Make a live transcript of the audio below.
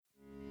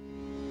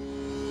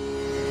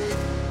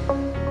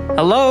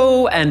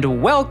Hello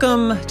and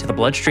welcome to the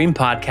Bloodstream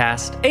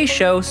Podcast, a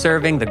show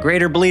serving the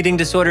greater bleeding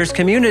disorders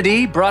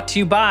community, brought to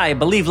you by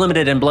Believe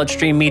Limited and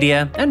Bloodstream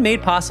Media, and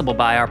made possible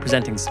by our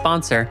presenting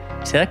sponsor,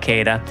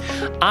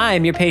 Takeda.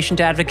 I'm your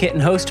patient advocate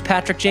and host,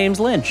 Patrick James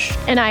Lynch.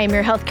 And I am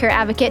your healthcare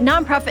advocate,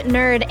 nonprofit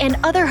nerd, and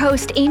other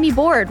host, Amy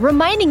Board,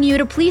 reminding you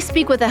to please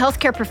speak with a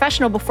healthcare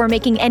professional before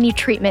making any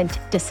treatment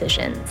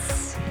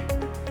decisions.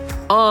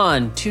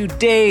 On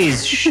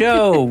today's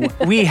show,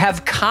 we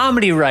have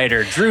comedy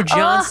writer Drew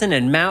Johnson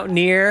and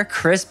mountaineer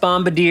Chris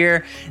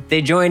Bombardier.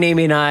 They join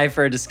Amy and I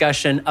for a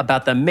discussion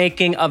about the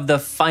making of the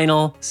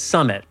final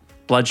summit,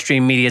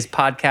 Bloodstream Media's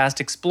podcast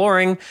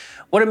exploring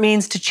what it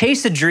means to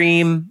chase a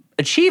dream,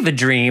 achieve a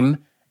dream,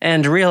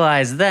 and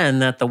realize then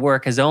that the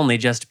work has only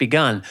just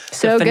begun.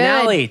 So the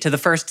finale good. to the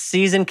first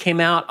season came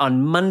out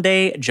on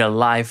Monday,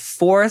 July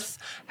 4th.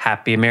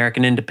 Happy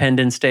American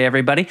Independence Day,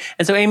 everybody.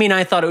 And so Amy and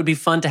I thought it would be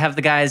fun to have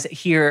the guys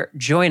here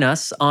join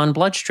us on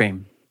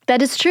Bloodstream.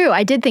 That is true.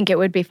 I did think it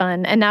would be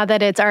fun. And now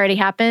that it's already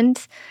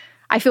happened,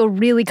 I feel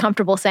really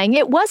comfortable saying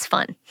it was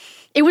fun.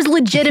 It was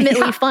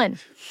legitimately fun.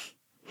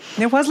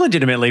 It was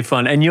legitimately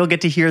fun, and you'll get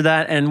to hear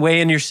that and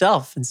weigh in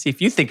yourself and see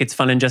if you think it's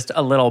fun in just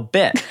a little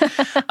bit.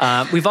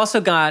 We've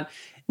also got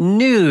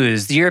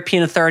news. The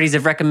European authorities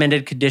have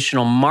recommended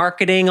conditional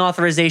marketing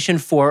authorization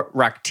for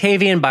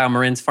Roctavian,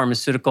 BioMarin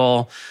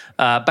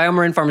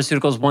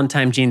Pharmaceuticals'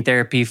 one-time gene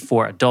therapy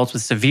for adults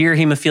with severe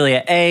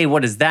hemophilia A.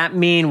 What does that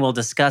mean? We'll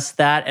discuss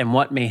that and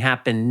what may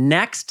happen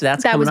next.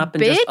 That's coming up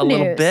in just a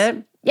little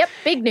bit. Yep,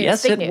 big news.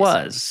 Yes, big it news.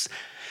 was.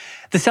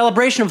 The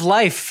celebration of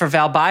life for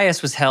Val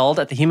Bias was held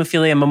at the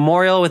Hemophilia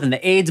Memorial within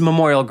the AIDS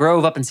Memorial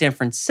Grove up in San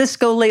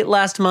Francisco late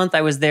last month. I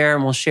was there,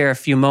 and we'll share a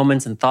few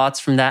moments and thoughts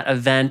from that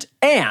event.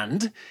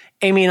 And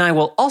Amy and I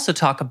will also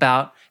talk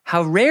about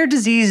how rare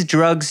disease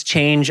drugs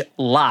change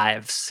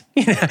lives.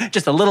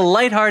 Just a little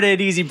lighthearted,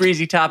 ezy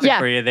breezy topic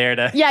for you there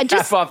to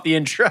cap off the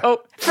intro.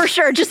 For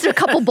sure, just a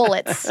couple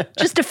bullets.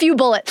 Just a few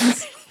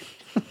bullets.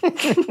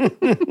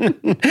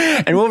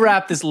 And we'll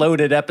wrap this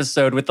loaded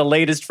episode with the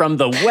latest from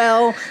The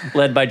Well,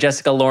 led by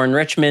Jessica Lauren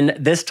Richmond.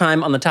 This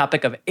time on the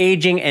topic of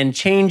aging and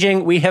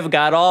changing. We have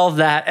got all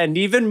that and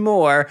even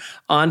more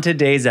on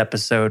today's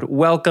episode.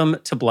 Welcome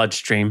to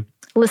Bloodstream.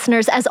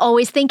 Listeners, as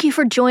always, thank you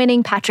for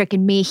joining Patrick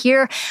and me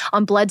here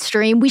on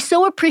Bloodstream. We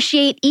so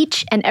appreciate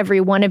each and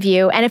every one of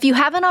you. And if you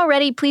haven't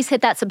already, please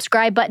hit that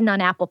subscribe button on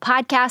Apple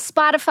Podcasts,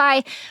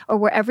 Spotify, or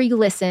wherever you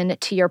listen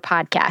to your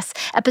podcasts.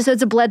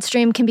 Episodes of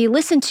Bloodstream can be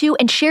listened to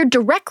and shared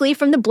directly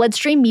from the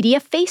Bloodstream Media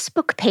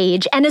Facebook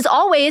page. And as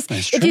always,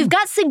 if you've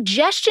got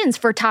suggestions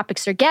for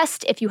topics or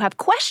guests, if you have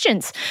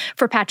questions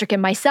for Patrick and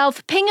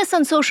myself, ping us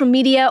on social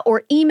media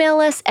or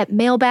email us at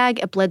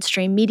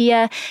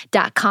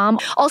mailbag@bloodstreammedia.com.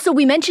 Also,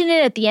 we mentioned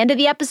it at the end of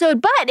the episode,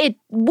 but it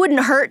wouldn't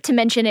hurt to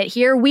mention it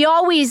here. We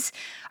always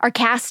are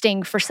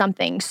casting for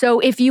something. So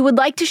if you would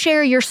like to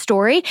share your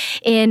story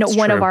in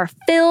one of our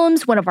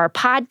films, one of our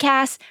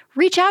podcasts,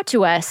 reach out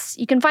to us.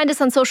 You can find us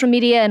on social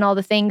media and all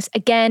the things.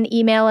 Again,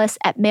 email us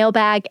at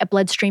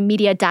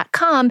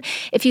mailbag@bloodstreammedia.com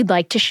if you'd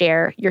like to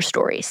share your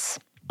stories.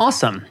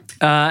 Awesome.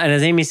 And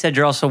as Amy said,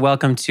 you're also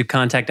welcome to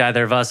contact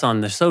either of us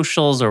on the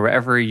socials or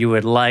wherever you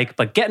would like.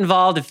 But get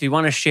involved if you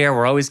want to share.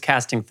 We're always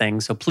casting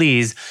things, so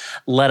please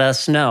let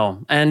us know.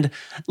 And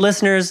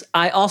listeners,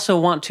 I also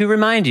want to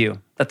remind you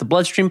that the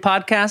Bloodstream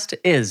Podcast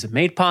is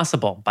made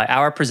possible by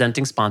our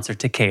presenting sponsor,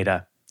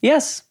 Takeda.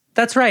 Yes,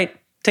 that's right,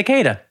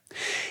 Takeda.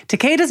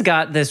 Takeda's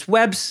got this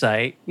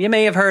website, you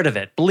may have heard of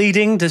it,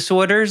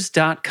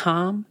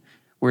 bleedingdisorders.com.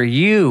 where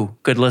you,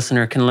 good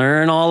listener, can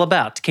learn all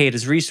about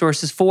Takeda's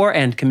resources for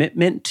and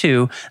commitment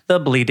to the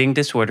bleeding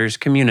disorders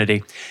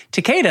community.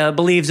 Takeda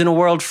believes in a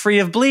world free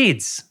of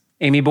bleeds.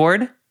 Amy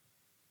Board?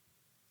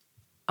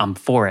 I'm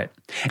for it.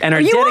 And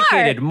are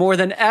dedicated more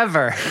than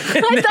ever.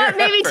 I thought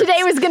maybe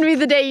today was going to be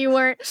the day you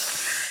weren't.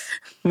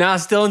 No,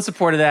 still in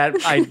support of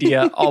that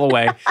idea all the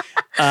way.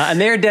 And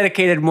they're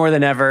dedicated more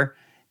than ever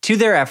to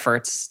their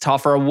efforts to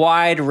offer a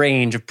wide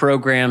range of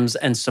programs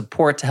and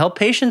support to help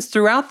patients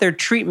throughout their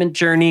treatment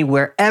journey,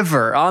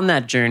 wherever on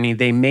that journey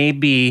they may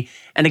be.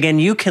 And again,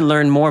 you can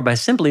learn more by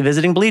simply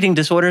visiting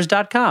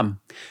bleedingdisorders.com.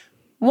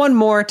 One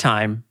more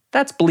time,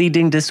 that's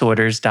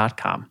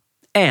bleedingdisorders.com.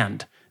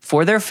 And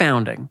for their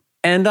founding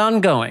and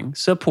ongoing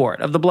support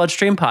of the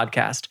Bloodstream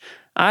Podcast,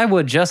 I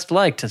would just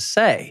like to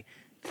say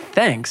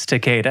thanks,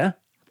 Takeda.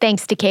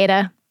 Thanks,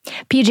 Takeda.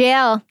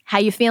 PJL, how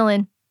you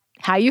feeling?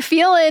 How you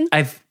feeling?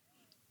 I've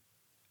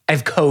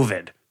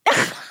COVID.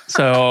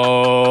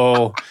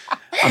 So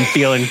I'm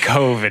feeling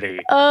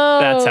COVID-y. Oh,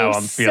 that's how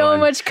I'm feeling. So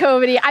much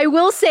COVID-y. I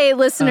will say,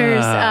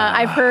 listeners,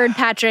 I've heard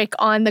Patrick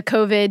on the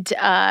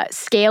COVID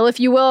scale, if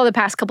you will, the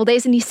past couple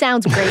days, and he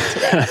sounds great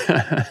today.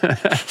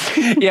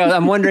 Yeah,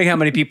 I'm wondering how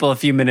many people a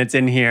few minutes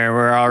in here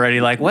were already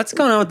like, what's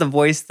going on with the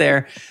voice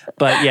there?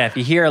 But yeah, if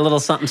you hear a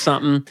little something,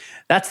 something,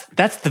 that's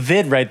the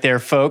vid right there,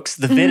 folks.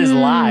 The vid is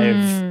live.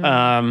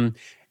 And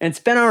it's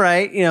been all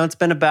right. You know, it's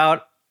been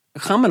about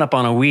coming up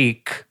on a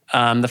week.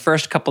 The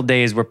first couple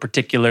days were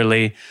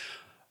particularly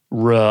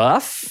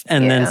rough.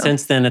 And then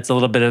since then, it's a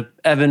little bit of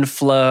ebb and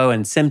flow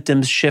and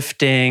symptoms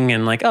shifting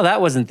and like, oh,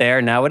 that wasn't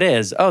there. Now it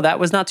is. Oh, that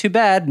was not too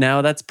bad.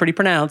 Now that's pretty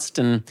pronounced.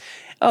 And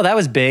oh, that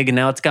was big and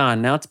now it's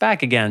gone. Now it's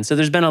back again. So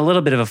there's been a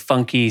little bit of a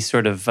funky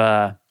sort of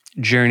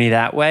journey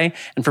that way.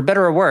 And for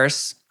better or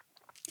worse,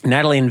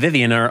 Natalie and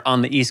Vivian are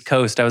on the East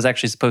Coast. I was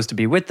actually supposed to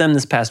be with them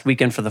this past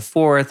weekend for the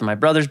 4th, my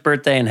brother's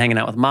birthday, and hanging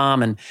out with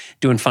mom and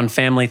doing fun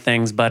family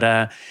things.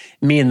 But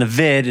me and the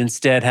vid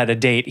instead had a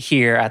date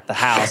here at the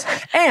house.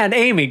 And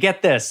Amy,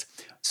 get this.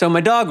 So my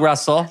dog,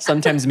 Russell,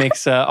 sometimes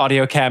makes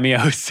audio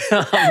cameos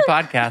on the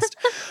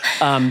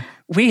podcast.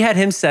 We had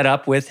him set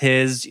up with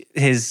his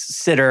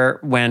sitter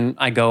when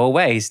I go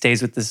away. He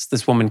stays with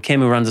this woman,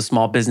 Kim, who runs a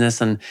small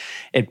business, and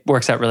it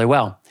works out really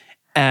well.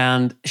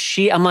 And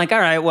I'm like, all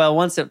right, well,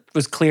 once it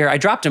was clear, I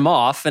dropped him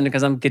off, and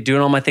because I'm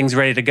doing all my things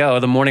ready to go,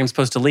 the morning I'm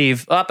supposed to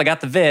leave, I got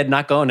the vid,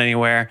 not going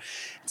anywhere.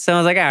 So I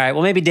was like, all right,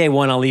 well, maybe day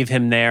 1 I'll leave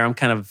him there.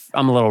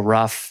 I'm a little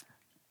rough.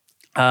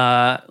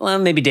 Well,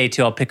 maybe day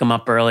 2 I'll pick him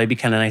up early. It'd be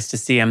kind of nice to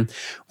see him.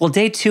 Well,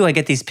 day 2 I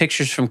get these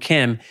pictures from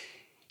Kim.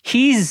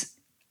 He's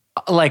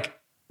like,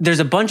 there's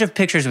a bunch of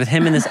pictures with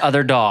him and this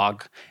other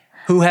dog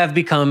who have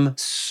become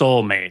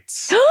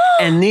soulmates.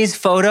 And these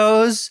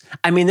photos,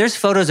 there's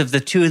photos of the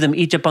two of them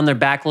each up on their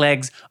back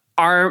legs,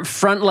 our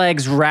front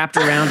legs wrapped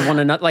around one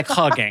another, like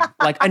hugging.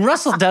 And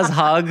Russell does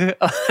hug.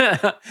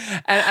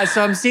 And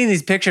so I'm seeing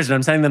these pictures and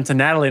I'm sending them to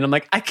Natalie and I'm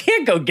like, I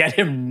can't go get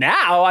him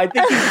now. I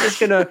think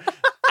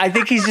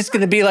he's just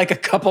gonna be like a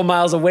couple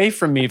miles away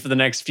from me for the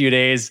next few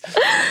days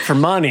for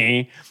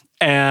money.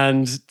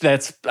 And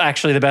that's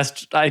actually the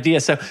best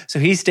idea. So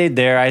he stayed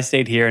there, I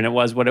stayed here, and it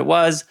was what it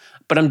was.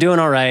 But I'm doing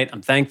all right.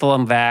 I'm thankful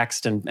I'm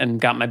vaxxed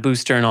and got my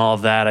booster and all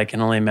of that. I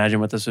can only imagine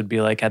what this would be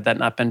like had that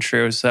not been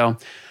true. So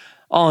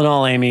all in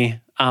all,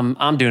 Amy,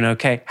 I'm doing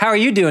okay. How are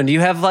you doing? Do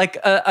you have like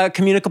a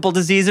communicable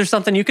disease or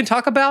something you can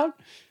talk about?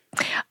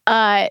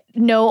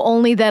 No,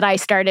 only that I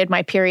started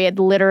my period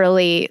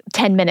literally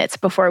 10 minutes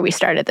before we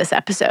started this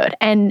episode.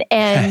 And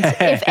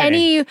if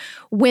any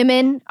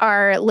women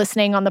are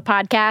listening on the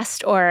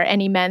podcast or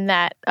any men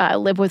that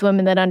live with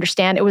women that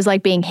understand, it was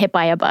like being hit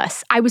by a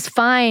bus. I was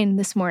fine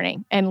this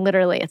morning, and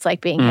literally it's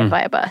like being hit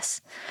by a bus.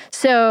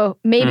 So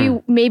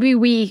maybe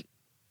we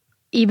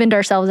evened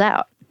ourselves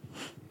out.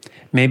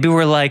 Maybe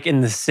we're like in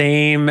the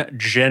same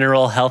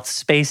general health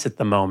space at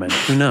the moment.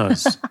 Who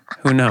knows?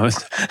 Who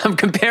knows? I'm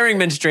comparing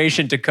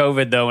menstruation to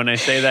COVID, though, when I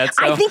say that.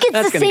 So I think it's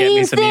that's the going to get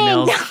me same some thing.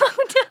 emails.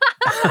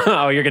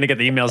 Oh, you're going to get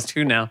the emails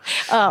too now.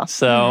 Oh.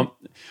 So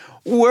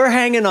we're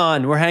hanging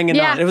on. We're hanging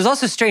on. It was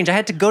also strange. I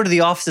had to go to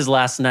the offices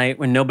last night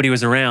when nobody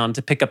was around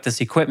to pick up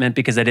this equipment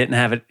because I didn't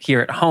have it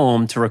here at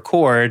home to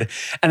record.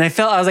 And I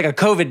felt I was like a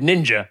COVID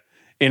ninja.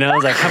 I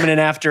was like coming in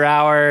after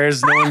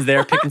hours, no one's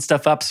there picking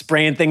stuff up,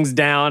 spraying things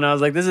down. I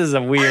was like, this is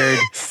a weird,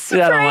 I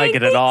don't like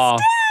it at all.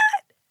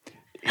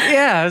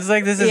 Yeah, I was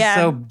like, this is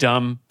so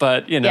dumb,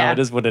 but it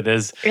is what it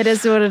is. It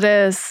is what it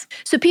is.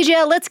 So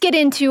PJ, let's get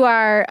into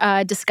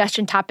our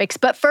discussion topics.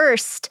 But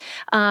first,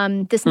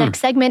 this next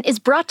segment is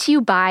brought to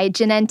you by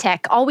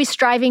Genentech. Always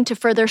striving to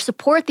further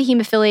support the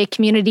hemophilia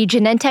community,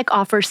 Genentech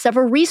offers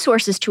several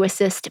resources to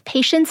assist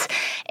patients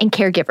and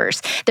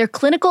caregivers. Their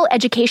clinical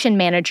education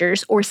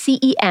managers, or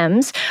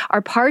CEMs,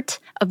 are part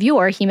of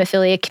your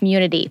hemophilia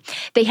community.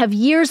 They have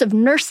years of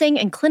nursing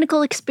and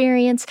clinical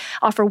experience,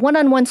 offer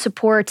one-on-one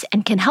support,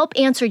 and can help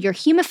answer your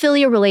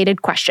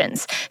hemophilia-related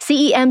questions.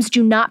 CEMs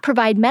do not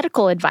provide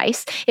medical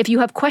advice. If you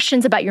have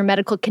questions about your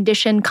medical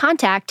condition,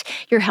 contact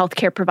your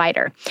healthcare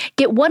provider.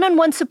 Get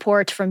one-on-one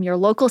support from your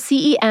local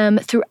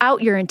CEM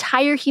throughout your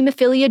entire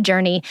hemophilia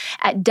journey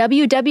at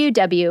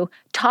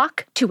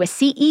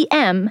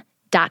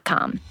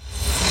www.talktoacem.com.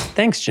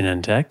 Thanks,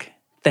 Genentech.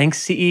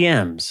 Thanks,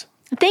 CEMs.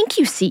 Thank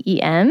you,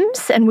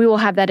 CEMs, and we will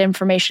have that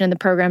information in the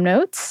program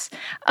notes.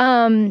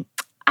 I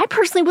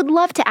personally would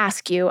love to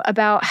ask you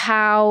about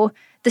how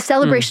the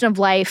celebration of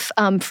life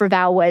for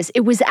Val was.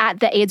 It was at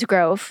the AIDS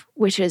Grove,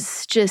 which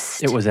is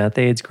just... It was at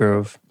the AIDS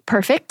Grove.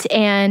 Perfect.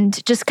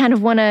 And just kind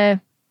of want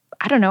to,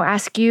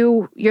 ask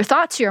you your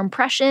thoughts, your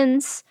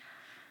impressions.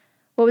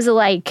 What was it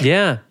like?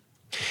 Yeah.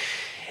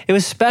 It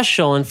was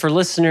special. And for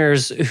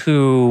listeners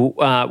who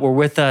were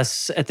with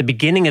us at the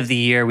beginning of the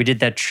year, we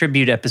did that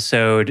tribute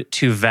episode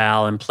to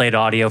Val and played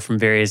audio from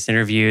various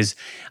interviews.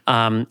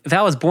 Val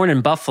was born in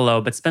Buffalo,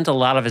 but spent a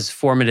lot of his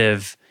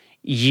formative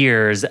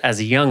years as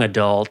a young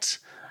adult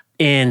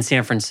in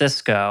San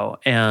Francisco.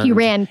 And he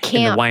ran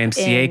camp. In the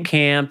YMCA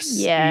camps.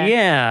 Yeah.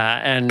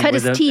 Yeah. And cut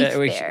his teeth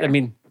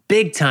there.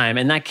 Big time.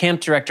 And that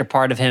camp director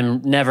part of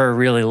him never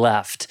really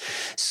left.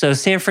 So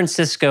San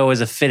Francisco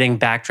was a fitting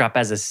backdrop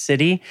as a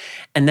city.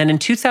 And then in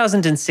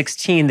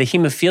 2016, the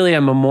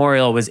Hemophilia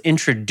Memorial was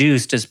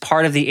introduced as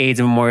part of the AIDS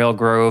Memorial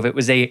Grove. It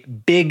was a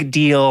big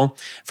deal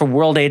for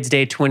World AIDS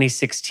Day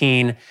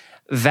 2016.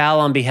 Val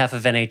on behalf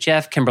of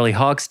NHF, Kimberly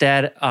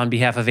Hogstad on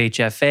behalf of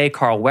HFA,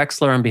 Carl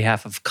Wexler on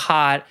behalf of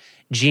COT,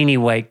 Jeannie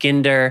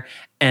White-Ginder,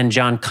 and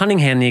John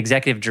Cunningham, the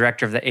executive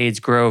director of the AIDS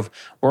Grove,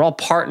 were all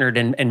partnered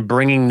in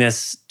bringing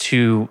this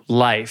to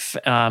life.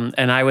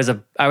 And I was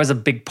a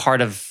big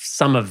part of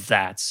some of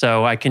that.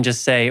 So I can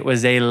just say it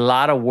was a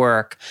lot of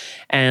work,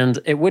 and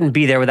it wouldn't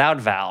be there without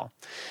Val.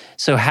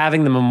 So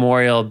having the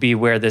memorial be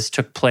where this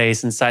took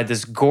place inside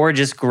this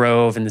gorgeous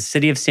grove in the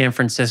city of San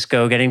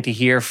Francisco, getting to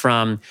hear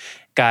from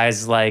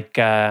guys like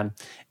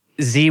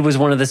Z was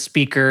one of the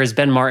speakers.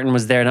 Ben Martin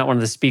was there, not one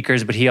of the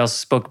speakers, but he also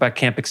spoke about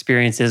camp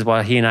experiences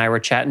while he and I were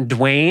chatting.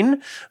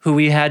 Dwayne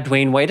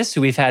Whitus,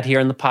 who we've had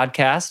here on the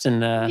podcast,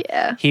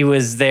 and he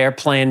was there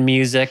playing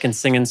music and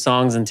singing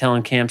songs and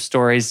telling camp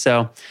stories.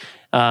 So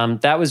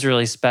that was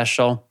really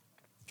special.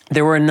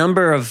 There were a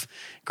number of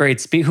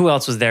great speakers. Who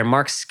else was there?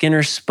 Mark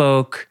Skinner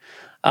spoke.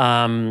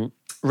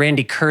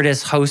 Randy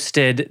Curtis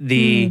hosted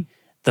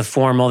the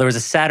formal. There was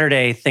a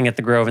Saturday thing at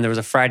the Grove, and there was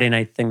a Friday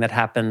night thing that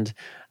happened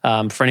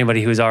for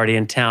anybody who was already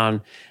in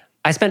town.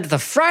 I spent the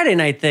Friday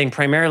night thing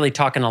primarily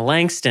talking to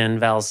Langston,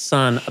 Val's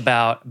son,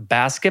 about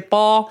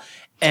basketball.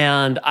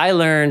 And I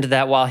learned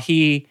that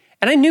and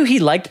I knew he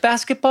liked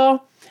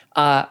basketball,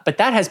 but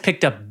that has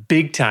picked up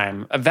big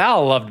time.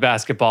 Val loved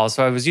basketball,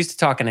 so I was used to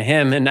talking to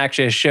him, and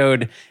actually I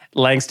showed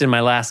Langston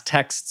my last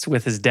texts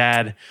with his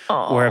dad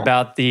were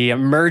about the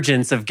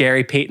emergence of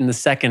Gary Payton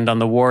II on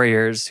the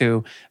Warriors,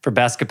 who, for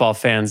basketball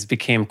fans,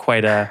 became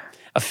quite a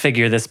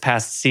figure this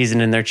past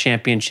season in their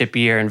championship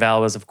year. And Val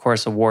was, of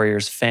course, a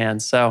Warriors fan.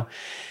 So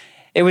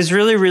it was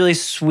really, really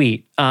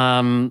sweet.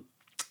 The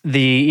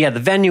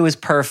venue was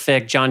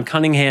perfect. John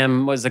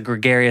Cunningham was a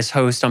gregarious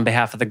host on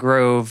behalf of the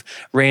Grove.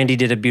 Randy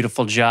did a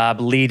beautiful job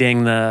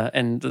leading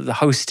the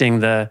hosting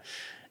the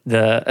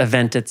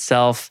event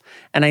itself.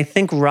 And I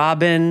think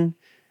Byron,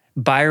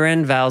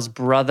 Val's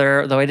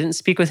brother, though I didn't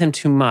speak with him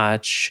too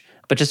much,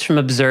 but just from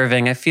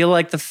observing, I feel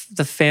like the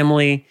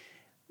family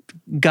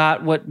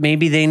got what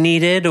maybe they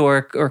needed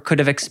or could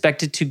have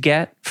expected to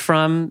get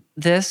from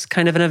this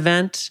kind of an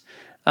event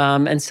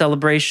and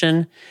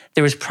celebration.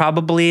 There was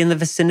probably in the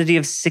vicinity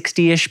of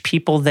 60-ish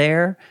people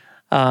there,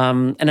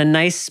 and a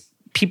nice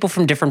people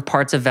from different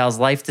parts of Val's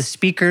life. The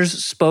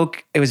speakers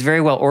spoke. It was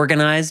very well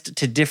organized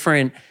to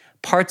different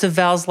parts of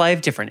Val's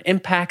life, different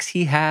impacts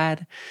he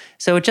had.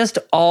 So it just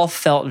all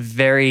felt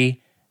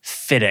very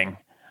fitting.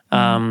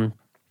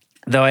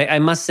 Though I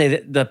must say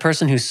that the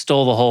person who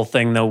stole the whole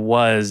thing, though,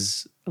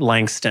 was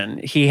Langston.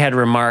 He had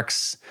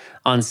remarks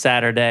on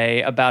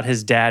Saturday about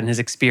his dad and his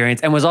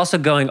experience, and was also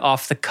going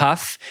off the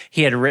cuff.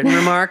 He had written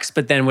remarks,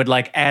 but then would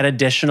add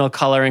additional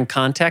color and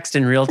context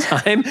in real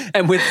time,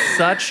 and with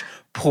such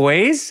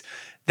poise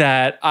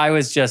that I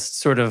was just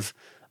sort of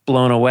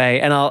blown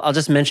away. And I'll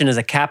just mention as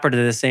a capper to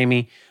this,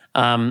 Amy,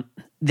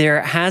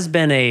 there has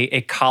been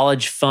a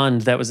college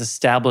fund that was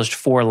established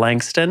for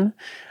Langston.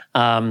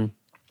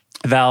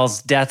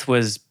 Val's death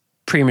was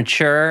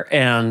premature,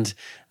 and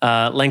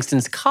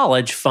Langston's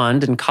college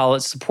fund and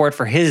college support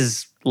for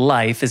his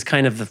life is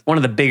kind of one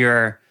of the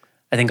bigger,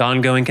 I think,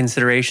 ongoing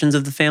considerations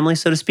of the family,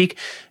 so to speak.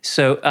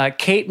 So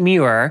Kate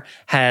Muir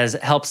has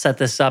helped set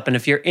this up. And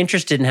if you're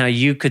interested in how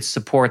you could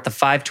support the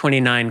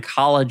 529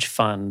 College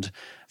Fund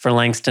for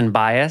Langston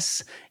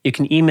Bias, you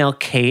can email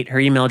Kate. Her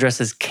email address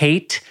is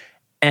Kate,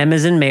 M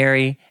as in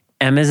Mary,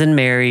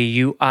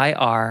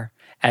 UIR,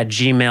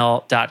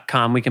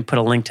 @gmail.com. We can put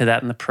a link to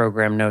that in the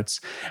program notes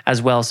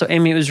as well. So,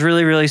 Amy, it was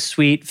really, really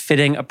sweet,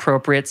 fitting,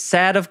 appropriate,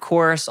 sad, of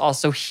course,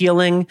 also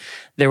healing.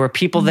 There were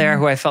people there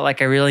who I felt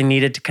like I really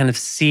needed to kind of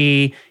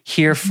see,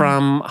 hear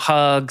from,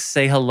 hug,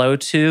 say hello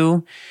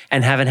to,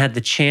 and haven't had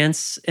the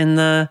chance in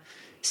the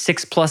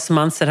 6+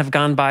 months that have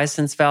gone by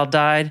since Val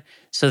died.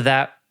 So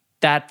that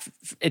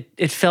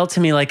it felt to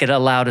me like it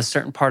allowed a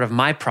certain part of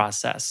my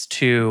process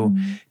to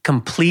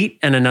complete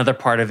and another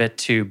part of it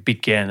to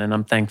begin. And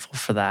I'm thankful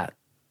for that.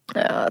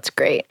 Oh, that's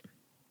great.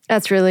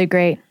 That's really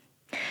great.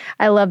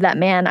 I love that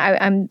man.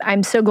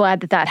 I'm so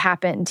glad that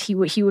happened. He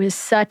was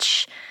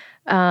such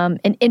an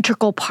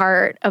integral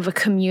part of a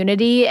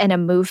community and a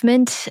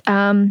movement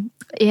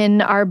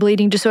in our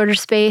bleeding disorder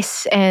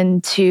space,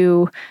 and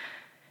to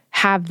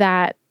have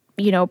that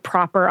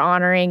proper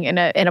honoring in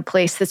a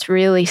place that's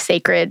really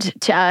sacred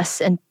to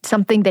us, and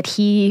something that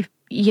he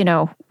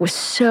was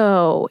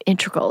so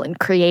integral in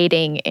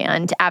creating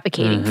and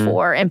advocating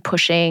for and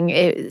pushing.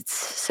 It's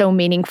so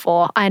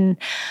meaningful. And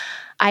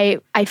I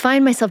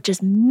find myself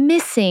just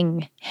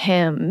missing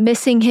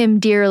him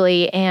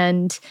dearly,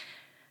 and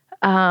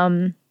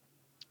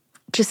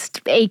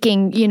just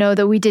aching,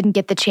 that we didn't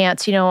get the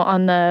chance,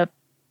 on the,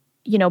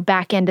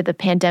 back end of the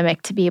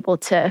pandemic to be able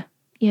to,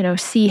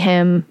 see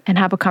him and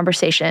have a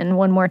conversation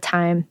one more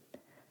time.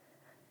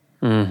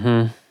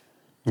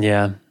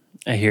 Yeah,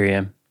 I hear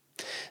you.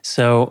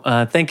 So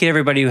thank you to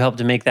everybody who helped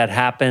to make that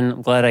happen.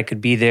 I'm glad I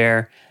could be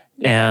there.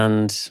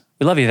 And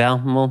we love you,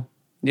 Val.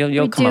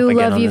 You'll come up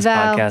again on this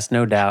podcast,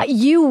 no doubt.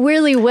 You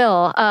really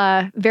will.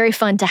 Very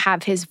fun to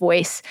have his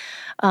voice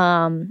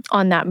on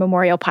that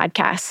memorial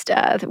podcast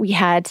that we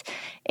had.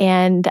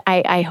 And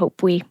I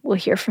hope we will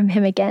hear from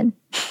him again.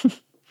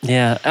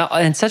 Yeah,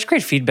 and such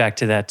great feedback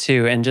to that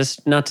too. And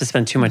just not to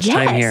spend too much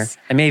time here,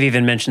 I may have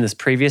even mentioned this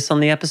previous on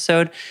the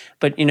episode,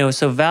 but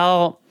so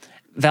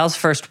Val's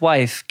first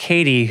wife,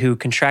 Katie, who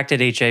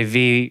contracted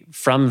HIV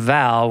from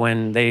Val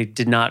when they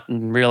did not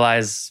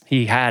realize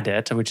he had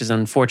it, which is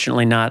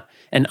unfortunately not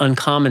an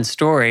uncommon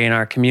story in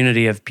our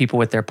community of people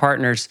with their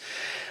partners.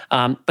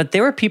 But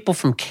there were people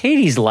from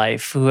Katie's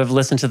life who have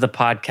listened to the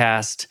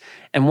podcast,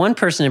 and one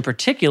person in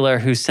particular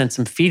who sent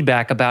some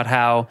feedback about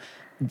how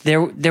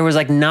there was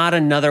like not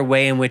another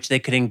way in which they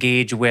could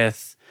engage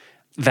with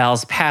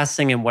Val's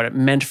passing and what it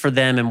meant for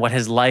them and what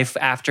his life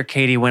after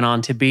Katie went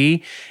on to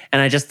be.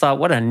 And I just thought,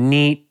 what a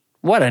neat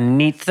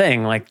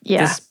thing. Like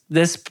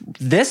this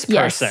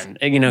person,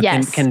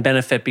 can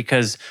benefit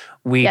because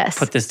we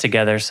put this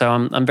together. So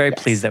I'm very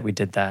pleased that we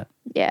did that.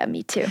 Yeah,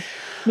 me too.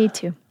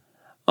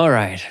 All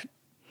right.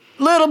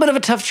 Little bit of a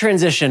tough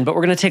transition, but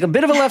we're going to take a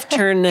bit of a left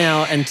turn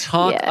now and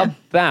talk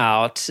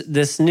about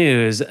this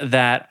news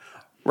that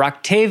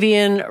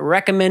Roctavian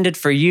recommended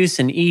for use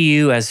in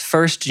EU as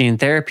first gene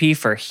therapy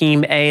for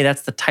Hem A.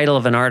 That's the title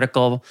of an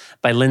article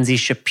by Lindsay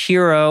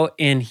Shapiro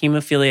in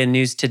Hemophilia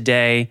News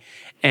Today.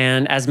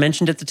 And as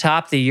mentioned at the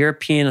top, the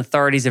European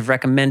authorities have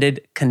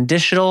recommended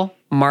conditional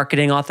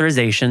marketing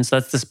authorization. So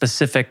that's the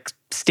specific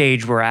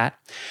stage we're at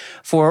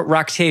for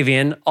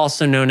Roctavian,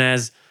 also known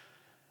as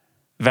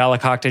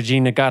Valacocta.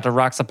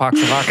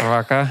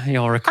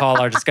 You'll recall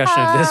our discussion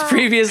of this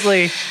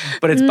previously,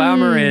 but it's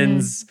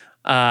BioMarin's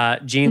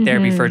gene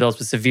therapy for adults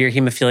with severe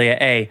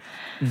hemophilia A.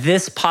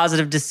 This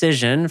positive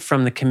decision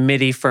from the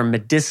Committee for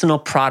Medicinal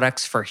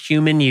Products for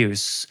Human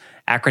Use,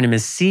 acronym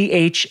is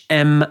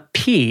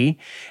CHMP,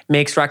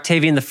 makes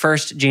Roctavian the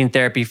first gene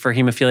therapy for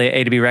hemophilia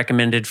A to be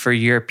recommended for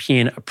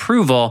European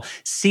approval.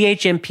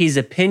 CHMP's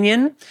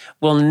opinion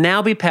will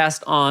now be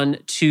passed on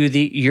to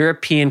the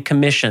European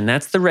Commission.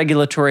 That's the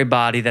regulatory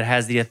body that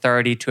has the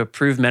authority to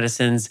approve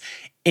medicines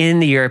in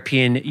the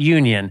European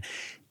Union.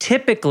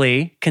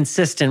 Typically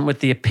consistent with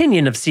the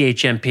opinion of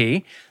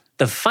CHMP,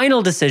 the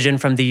final decision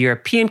from the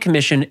European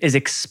Commission is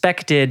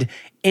expected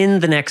in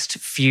the next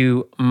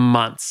few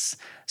months.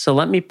 So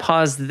let me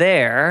pause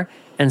there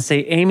and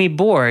say, Amy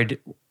Board,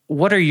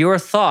 what are your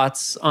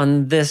thoughts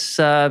on this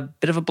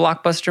bit of a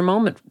blockbuster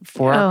moment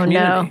for our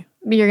community?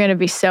 No. You're going to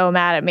be so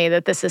mad at me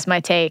that this is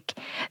my take.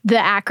 The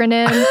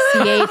acronym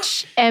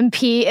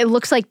CHMP, it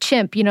looks like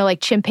chimp,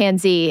 like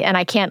chimpanzee, and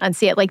I can't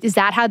unsee it. Like, is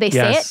that how they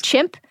say it?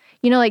 Chimp?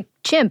 Like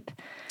chimp.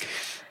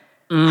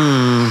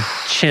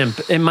 Chimp.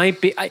 It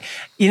might be.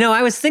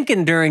 I was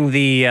thinking during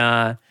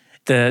the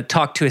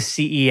Talk to a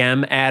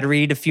CEM ad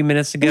read a few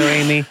minutes ago,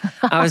 Amy,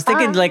 I was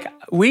thinking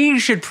we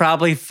should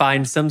probably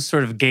find some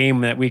sort of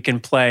game that we can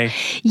play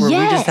where we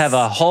just have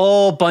a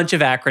whole bunch of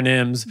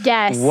acronyms.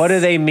 Yes. What do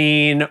they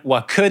mean?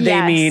 What could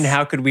they mean?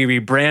 How could we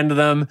rebrand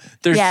them?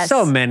 There's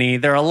so many.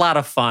 They're a lot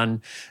of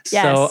fun.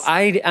 So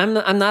I'm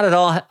not at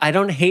all, I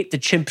don't hate the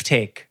chimp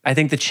take. I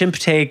think the chimp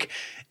take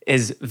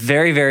is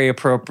very, very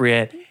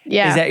appropriate.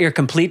 Yeah. Is that your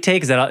complete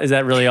take? Is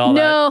that really all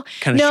that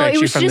kind of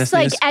strikes you from this news? No,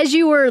 it was just as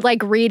you were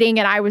reading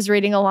and I was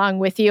reading along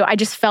with you, I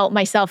just felt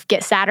myself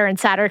get sadder and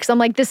sadder because I'm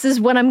like, this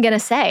is what I'm going to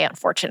say,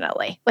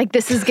 unfortunately.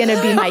 This is going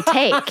to be my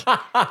take.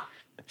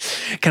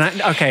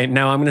 Okay,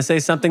 now I'm going to say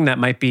something that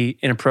might be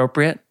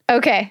inappropriate.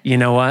 Okay. You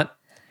know what?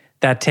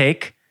 That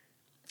take,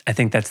 I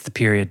think that's the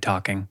period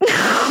talking.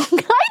 I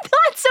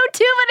thought so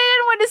too, but I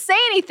didn't want to say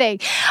anything.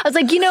 I was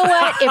like, you know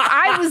what?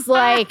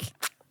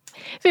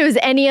 If it was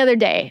any other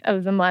day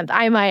of the month,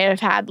 I might have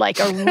had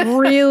a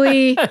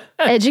really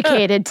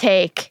educated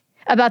take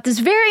about this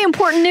very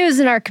important news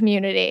in our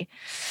community.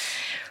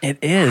 It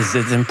is.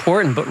 It's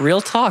important, but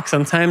real talk.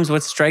 Sometimes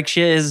what strikes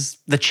you is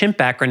the CHIMP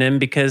acronym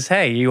because,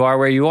 hey, you are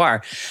where you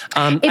are.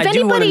 If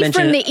anybody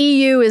from the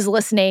EU is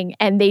listening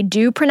and they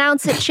do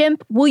pronounce it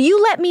CHIMP, will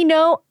you let me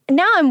know?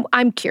 Now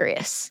I'm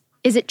curious.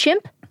 Is it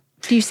CHIMP?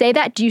 Do you say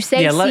that? Do you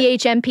say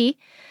CHMP?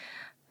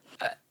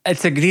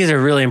 These are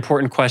really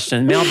important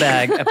questions.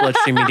 Mailbag at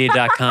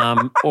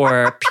bloodstreammedia.com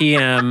or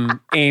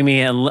PM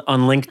Amy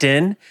on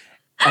LinkedIn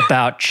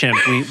about chimp.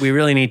 We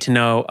really need to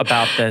know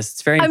about this.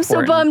 It's very important.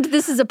 I'm so bummed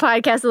this is a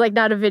podcast,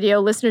 not a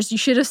video. Listeners, you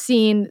should have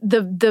seen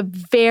the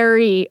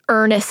very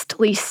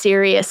earnestly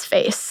serious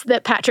face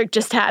that Patrick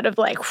just had of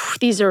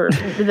these are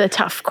the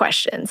tough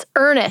questions.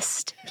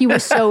 Earnest. He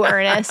was so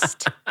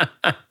earnest.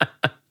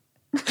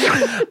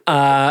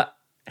 I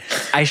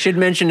should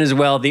mention as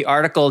well, the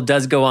article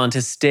does go on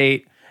to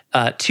state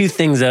two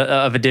things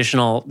of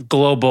additional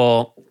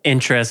global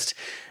interest.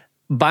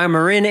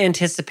 BioMarin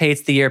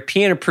anticipates the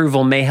European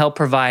approval may help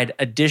provide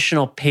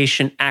additional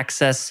patient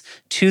access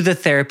to the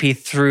therapy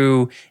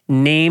through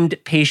named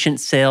patient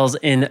sales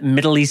in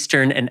Middle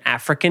Eastern and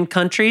African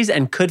countries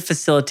and could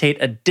facilitate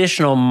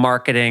additional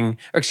market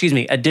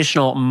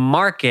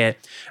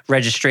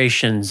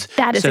registrations.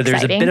 That is so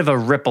exciting. There's a bit of a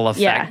ripple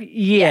effect.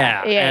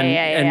 Yeah.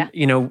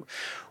 And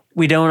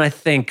we don't, I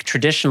think,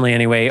 traditionally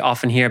anyway,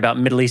 often hear about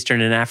Middle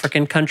Eastern and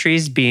African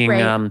countries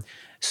being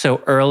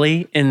so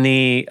early in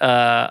the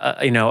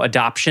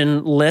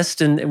adoption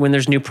list and when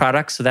there's new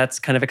products. So that's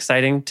kind of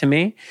exciting to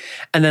me.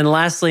 And then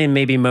lastly, and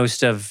maybe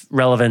most of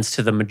relevance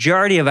to the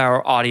majority of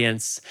our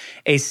audience,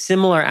 a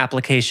similar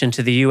application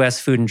to the U.S.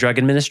 Food and Drug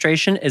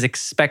Administration is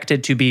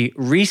expected to be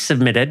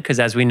resubmitted, because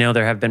as we know,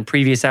 there have been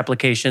previous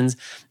applications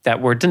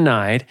that were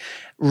denied,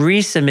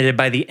 resubmitted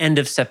by the end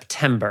of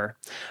September,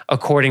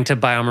 according to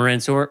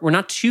BioMarin. So we're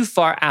not too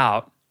far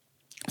out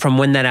from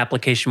when that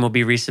application will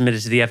be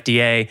resubmitted to the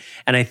FDA.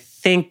 And I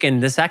think,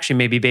 and this actually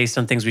may be based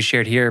on things we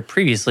shared here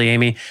previously,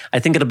 Amy, I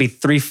think it'll be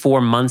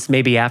 3-4 months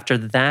maybe after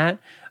that,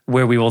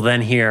 where we will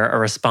then hear a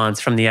response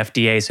from the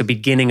FDA. So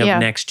beginning of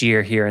next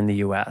year here in the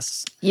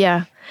US.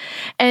 Yeah.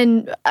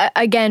 And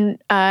again,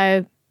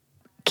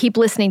 keep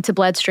listening to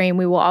Bloodstream.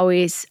 We will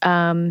always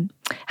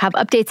have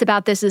updates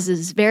about this. This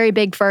is very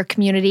big for our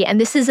community. And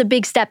this is a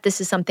big step.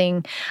 This is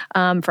something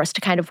for us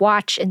to kind of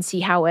watch and see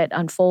how it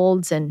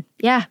unfolds. And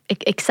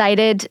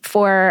excited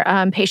for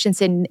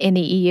patients in the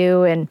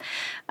EU. And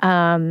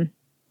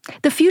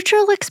the future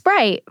looks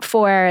bright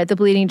for the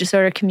bleeding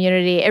disorder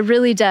community. It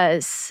really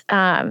does.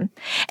 It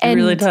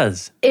really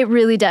does. It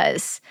really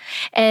does.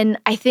 And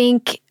I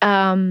think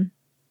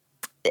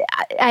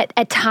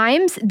at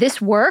times, this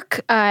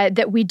work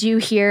that we do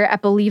here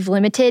at Believe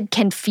Limited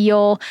can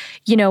feel,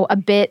 a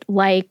bit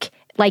like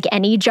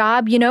any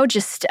job,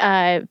 just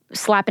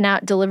slapping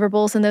out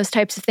deliverables and those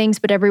types of things.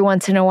 But every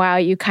once in a while,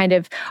 you kind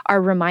of are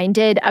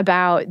reminded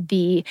about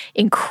the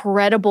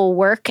incredible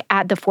work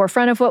at the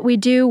forefront of what we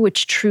do,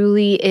 which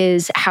truly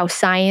is how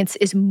science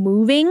is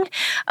moving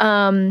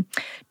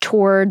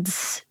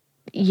towards,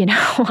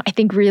 I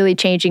think really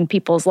changing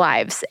people's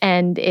lives.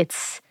 And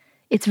it's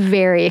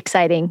very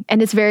exciting,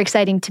 and it's very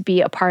exciting to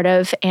be a part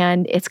of,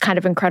 and it's kind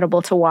of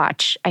incredible to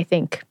watch, I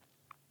think,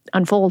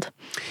 unfold.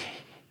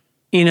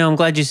 I'm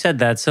glad you said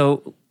that.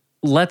 So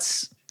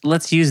let's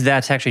use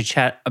that to actually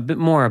chat a bit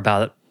more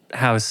about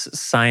how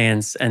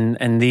science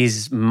and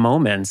these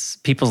moments,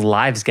 people's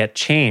lives get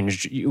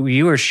changed.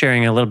 You were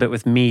sharing a little bit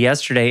with me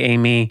yesterday,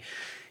 Amy,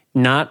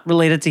 not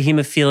related to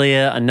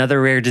hemophilia, another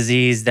rare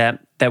disease that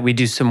we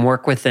do some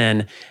work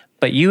within.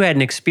 But you had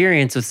an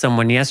experience with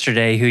someone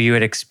yesterday who you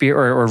had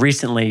or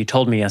recently, you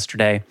told me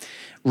yesterday,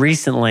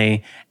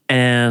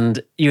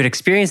 and you had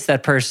experienced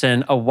that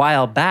person a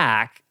while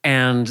back,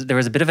 and there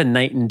was a bit of a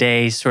night and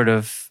day sort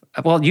of,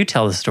 well, you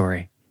tell the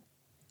story.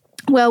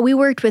 Well, we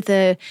worked with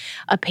a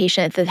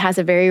patient that has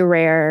a very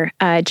rare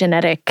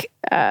genetic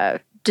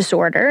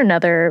disorder,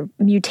 another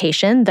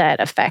mutation that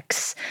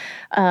affects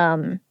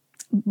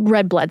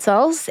red blood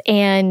cells,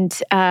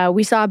 and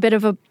we saw a bit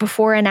of a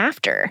before and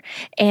after,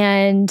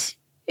 and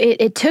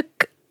it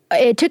took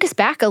us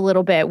back a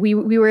little bit. We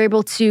were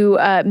able to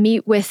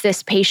meet with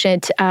this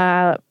patient,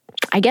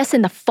 I guess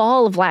in the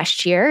fall of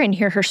last year, and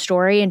hear her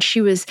story. And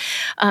she was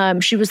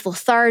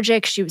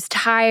lethargic. She was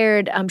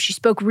tired. She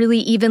spoke really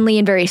evenly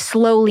and very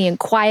slowly and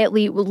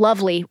quietly.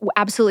 Lovely,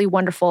 absolutely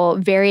wonderful.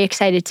 Very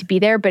excited to be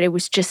there, but it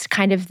was just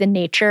kind of the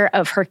nature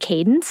of her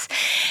cadence.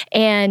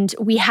 And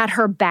we had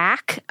her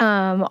back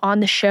on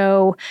the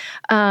show,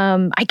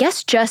 I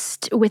guess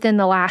just within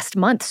the last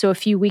month, so a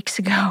few weeks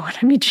ago.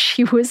 And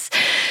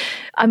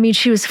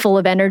she was full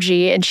of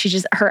energy, and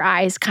her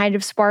eyes kind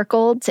of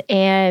sparkled,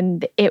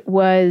 and it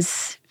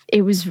was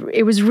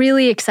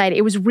really exciting.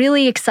 It was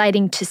really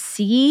exciting to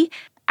see,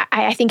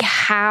 I think,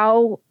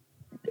 how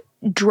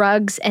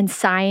drugs and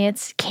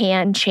science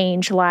can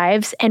change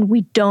lives, and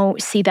we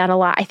don't see that a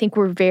lot. I think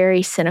we're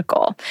very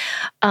cynical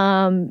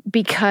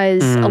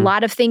because a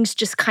lot of things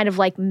just kind of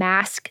like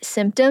mask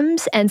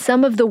symptoms, and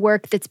some of the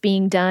work that's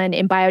being done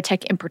in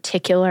biotech in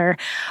particular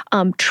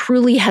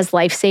truly has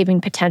life-saving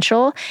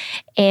potential,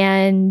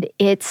 and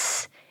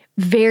it's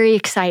very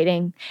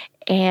exciting.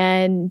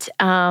 And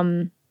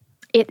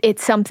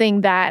it's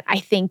something that I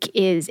think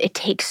it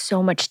takes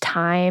so much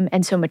time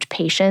and so much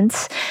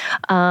patience.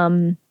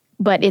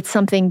 But it's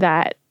something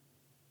that,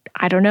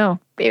 I don't know,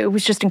 it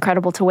was just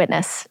incredible to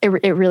witness. It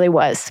really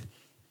was.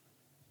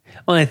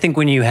 Well, I think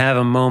when you have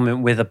a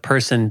moment with a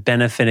person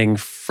benefiting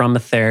from a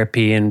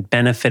therapy and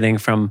benefiting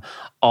from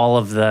all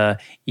of the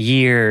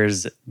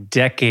years,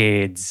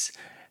 decades,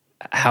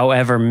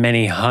 however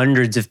many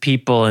hundreds of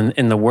people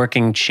in the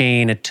working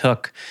chain it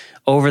took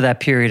over that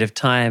period of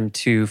time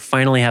to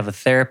finally have a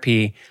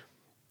therapy,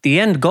 the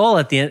end goal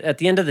at the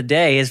end of the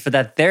day is for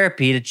that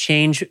therapy to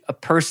change a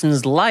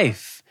person's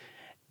life.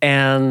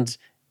 And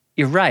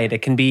you're right,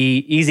 it can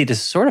be easy to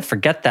sort of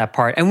forget that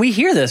part. And we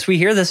hear this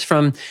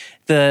from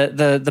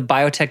the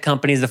biotech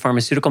companies, the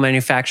pharmaceutical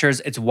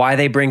manufacturers. It's why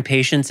they bring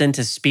patients in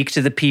to speak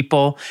to the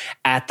people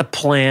at the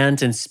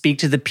plant and speak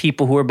to the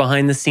people who are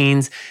behind the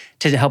scenes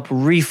to help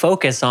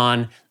refocus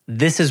on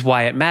this is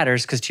why it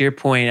matters. Because to your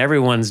point,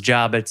 everyone's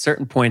job at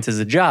certain points is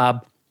a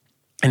job.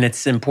 And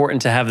it's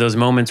important to have those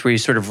moments where you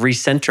sort of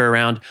recenter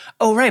around,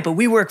 oh, right, but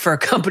we work for a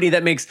company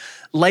that makes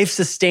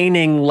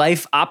life-sustaining,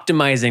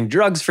 life-optimizing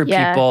drugs for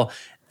people.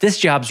 this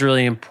job's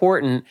really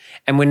important.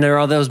 And when there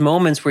are those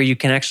moments where you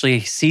can actually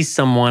see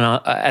someone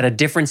at a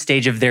different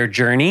stage of their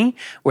journey,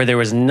 where there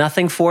was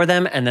nothing for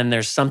them and then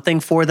there's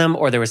something for them,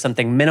 or there was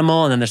something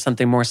minimal and then there's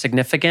something more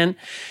significant,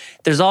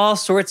 there's all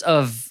sorts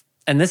of,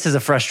 and this is a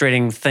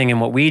frustrating thing in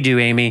what we do,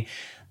 Amy,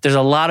 there's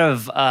a lot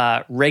of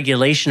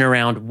regulation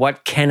around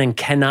what can and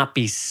cannot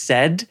be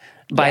said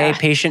by a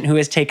patient who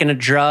has taken a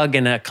drug,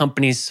 and a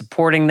company's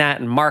supporting that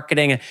and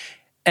marketing.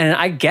 And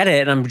I get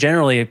it, and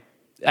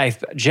I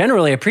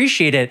generally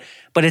appreciate it,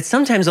 but it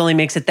sometimes only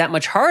makes it that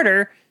much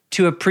harder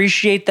to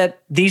appreciate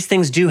that these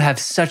things do have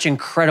such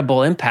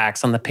incredible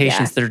impacts on the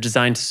patients that are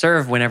designed to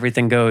serve when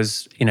everything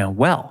goes,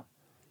 well.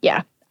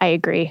 Yeah, I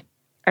agree.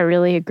 I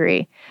really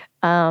agree.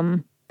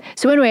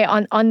 So anyway,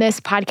 on this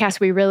podcast,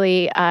 we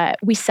really,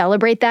 we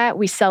celebrate that.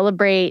 We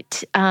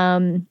celebrate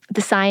the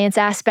science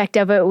aspect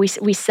of it.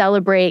 We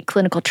celebrate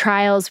clinical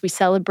trials. We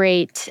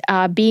celebrate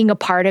being a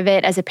part of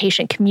it as a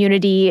patient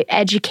community,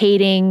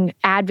 educating,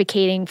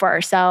 advocating for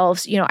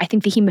ourselves. I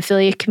think the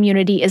hemophilia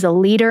community is a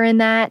leader in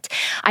that.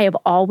 I have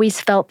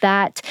always felt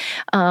that.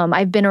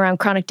 I've been around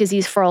chronic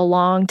disease for a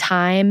long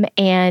time,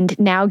 and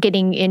now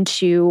getting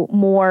into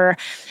more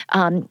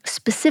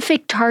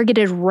specific,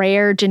 targeted,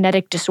 rare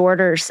genetic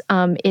disorders.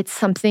 It's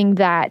something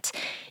that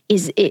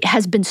it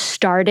has been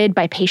started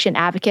by patient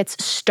advocates,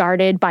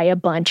 started by a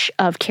bunch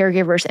of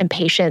caregivers and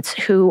patients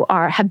who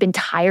have been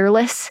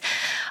tireless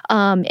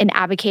in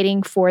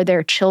advocating for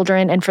their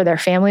children and for their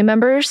family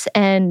members.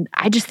 And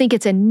I just think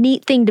it's a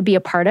neat thing to be a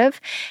part of.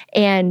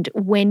 And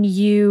when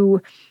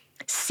you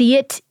see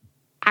it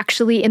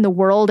actually in the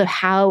world of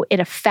how it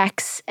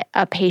affects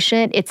a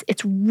patient,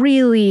 it's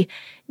really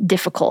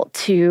difficult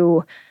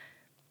to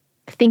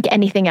think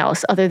anything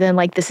else other than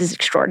this is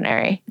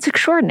extraordinary. It's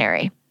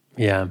extraordinary.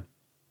 Yeah.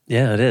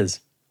 Yeah, it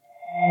is.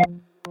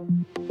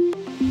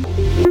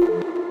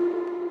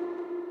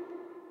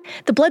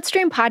 The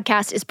Bloodstream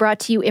podcast is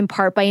brought to you in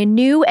part by a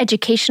new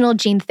educational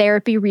gene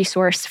therapy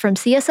resource from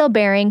CSL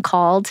Behring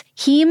called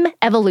Heme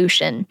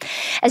Evolution.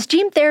 As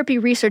gene therapy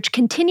research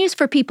continues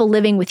for people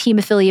living with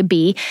hemophilia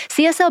B,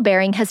 CSL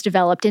Behring has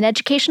developed an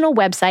educational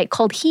website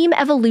called Heme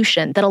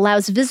Evolution that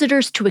allows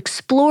visitors to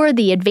explore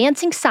the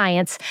advancing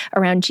science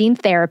around gene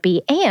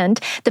therapy and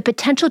the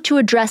potential to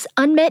address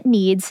unmet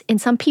needs in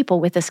some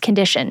people with this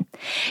condition.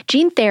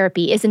 Gene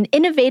therapy is an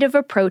innovative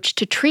approach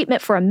to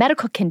treatment for a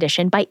medical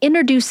condition by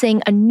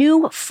introducing a new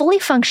fully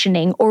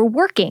functioning or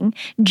working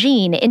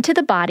gene into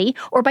the body,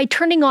 or by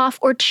turning off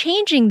or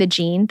changing the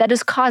gene that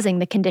is causing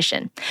the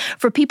condition.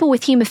 For people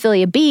with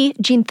hemophilia B,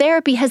 gene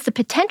therapy has the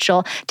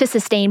potential to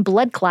sustain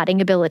blood clotting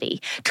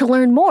ability. To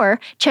learn more,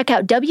 check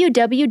out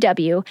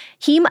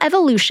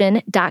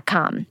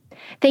www.hemeevolution.com.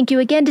 Thank you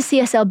again to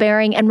CSL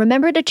Behring, and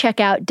remember to check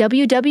out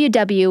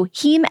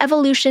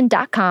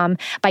www.hemeevolution.com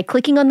by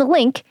clicking on the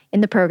link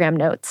in the program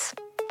notes.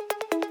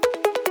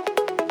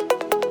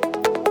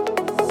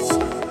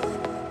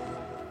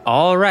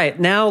 All right,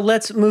 now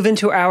let's move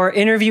into our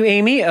interview,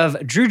 Amy, of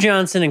Drew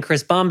Johnson and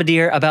Chris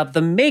Bombardier about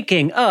the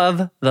making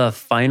of The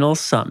Final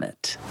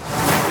Summit.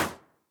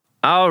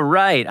 All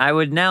right, I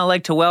would now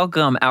like to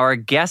welcome our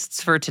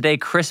guests for today,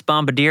 Chris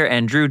Bombardier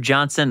and Drew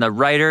Johnson, the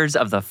writers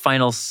of The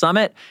Final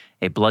Summit,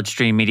 a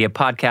Bloodstream Media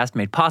podcast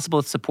made possible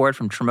with support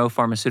from Tremo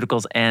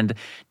Pharmaceuticals and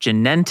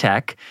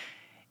Genentech.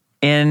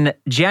 In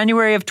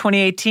January of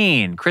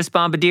 2018, Chris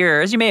Bombardier,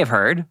 as you may have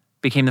heard,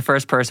 became the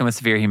first person with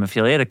severe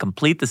hemophilia to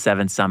complete the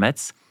 7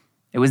 summits.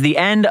 It was the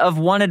end of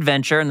one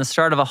adventure and the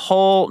start of a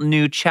whole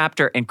new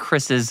chapter in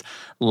Chris's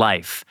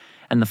life.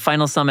 And the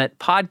Final Summit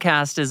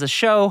podcast is a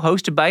show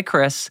hosted by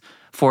Chris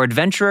for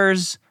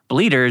adventurers,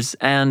 bleeders,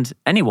 and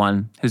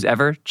anyone who's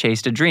ever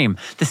chased a dream.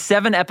 The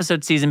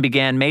 7-episode season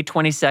began May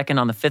 22nd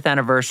on the 5th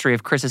anniversary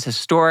of Chris's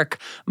historic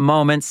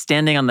moment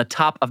standing on the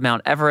top of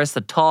Mount Everest,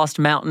 the tallest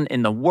mountain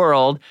in the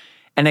world.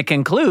 And it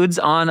concludes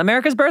on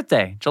America's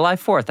birthday, July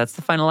 4th. That's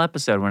the final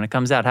episode when it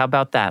comes out. How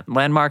about that?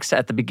 Landmarks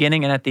at the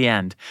beginning and at the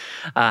end.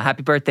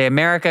 Happy birthday,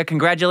 America.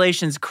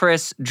 Congratulations,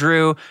 Chris,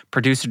 Drew,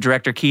 producer,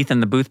 director Keith in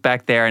the booth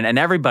back there, and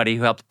everybody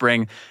who helped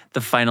bring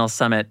the Final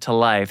Summit to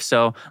life.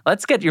 So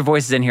let's get your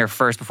voices in here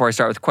first before I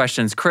start with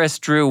questions. Chris,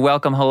 Drew,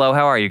 welcome. Hello.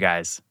 How are you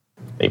guys?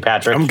 Hey,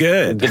 Patrick. I'm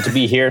good. Good to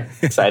be here.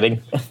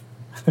 Exciting.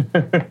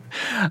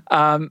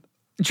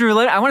 Drew,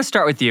 I want to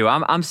start with you.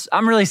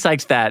 I'm really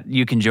psyched that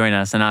you can join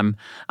us, and I'm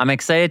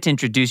excited to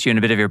introduce you and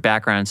a bit of your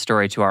background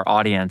story to our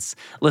audience.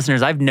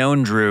 Listeners, I've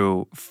known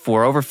Drew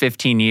for over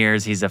 15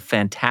 years. He's a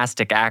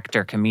fantastic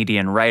actor,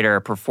 comedian, writer,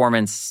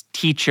 performance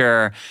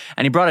teacher,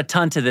 and he brought a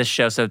ton to this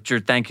show. So,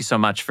 Drew, thank you so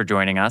much for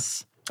joining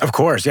us. Of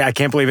course. Yeah, I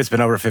can't believe it's been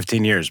over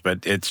 15 years,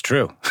 but it's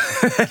true.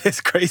 It's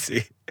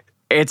crazy.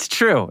 It's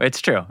true. It's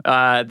true.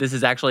 This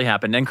has actually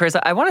happened. And Chris,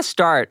 I want to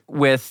start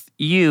with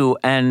you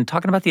and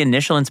talking about the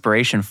initial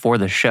inspiration for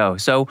the show.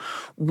 So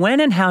when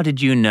and how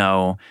did you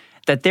know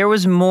that there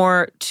was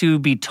more to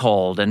be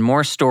told and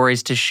more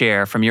stories to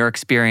share from your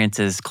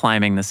experiences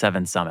climbing the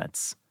 7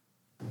 summits?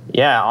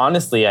 Yeah,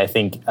 honestly, I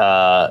think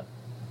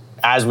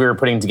as we were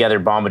putting together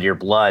Bombardier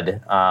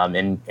Blood,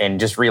 and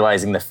just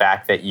realizing the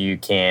fact that you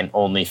can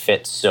only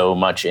fit so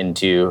much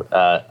into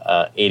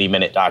a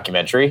 80-minute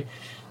documentary,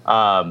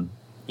 and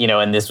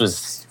this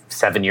was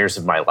 7 years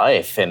of my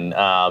life, and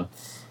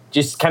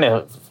just kind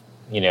of,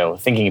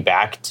 thinking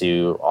back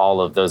to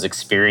all of those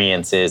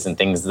experiences and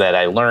things that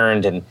I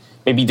learned and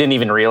maybe didn't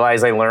even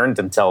realize I learned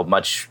until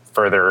much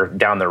further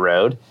down the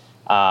road.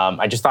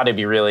 I just thought it'd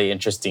be really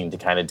interesting to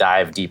kind of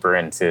dive deeper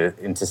into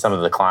some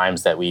of the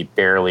climbs that we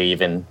barely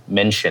even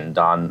mentioned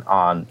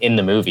on in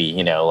the movie.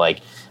 I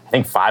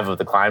think 5 of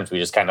the climbs we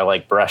just kind of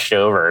like brushed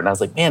over, and I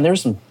was like, man,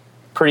 there's some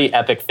pretty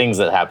epic things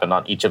that happened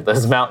on each of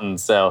those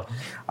mountains. So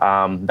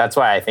that's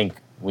why I think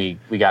we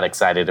got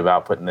excited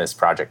about putting this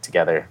project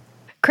together.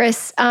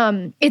 Chris,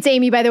 it's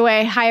Amy, by the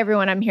way. Hi,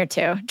 everyone. I'm here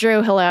too.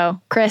 Drew,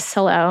 hello. Chris,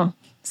 hello.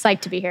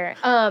 Psyched to be here.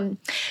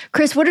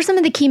 Chris, what are some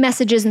of the key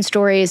messages and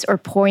stories or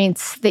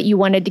points that you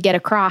wanted to get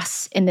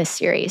across in this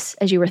series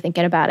as you were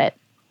thinking about it?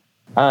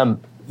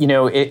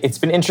 It's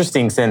been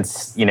interesting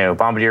since,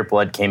 Bombardier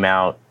Blood came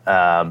out.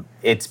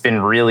 It's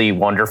been really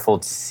wonderful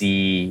to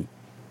see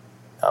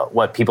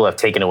what people have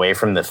taken away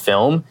from the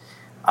film.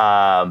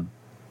 And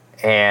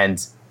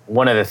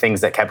one of the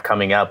things that kept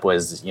coming up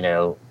was,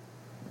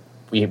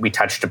 we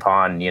touched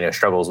upon,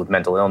 struggles with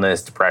mental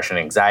illness, depression,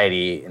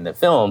 anxiety in the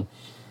film.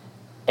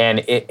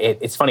 And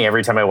it's funny,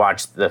 every time I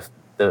watch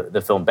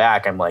the film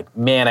back, I'm like,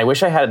 man, I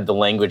wish I had the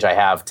language I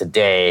have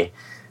today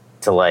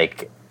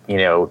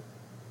to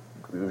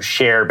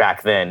share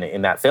back then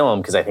in that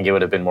film, because I think it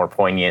would have been more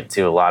poignant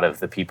to a lot of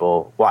the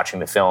people watching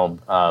the film,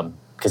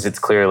 because it was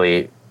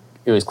clearly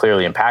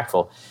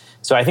impactful.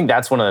 So I think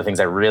that's one of the things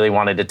I really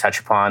wanted to touch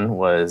upon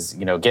was,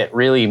 get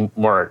really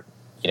more,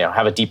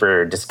 have a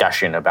deeper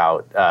discussion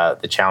about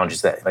the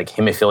challenges that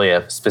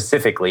hemophilia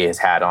specifically has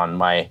had on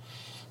my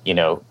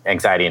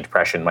anxiety and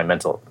depression, my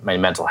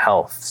mental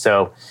health.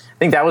 So I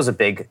think that was a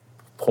big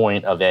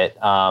point of it.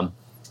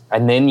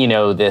 And then,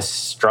 this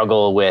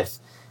struggle with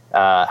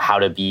how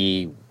to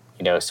be,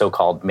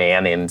 so-called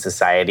man in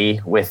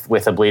society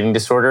with a bleeding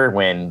disorder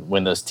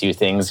when those two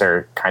things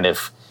are kind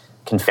of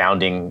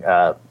confounding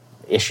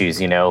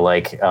issues,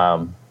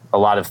 a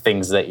lot of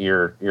things that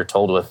you're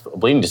told with a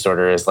bleeding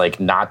disorder is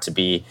not to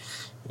be,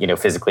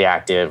 physically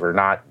active or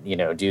not,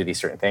 do these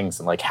certain things.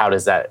 And how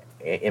does that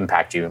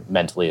impact you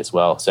mentally as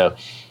well? So,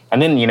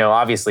 and then,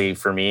 obviously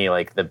for me,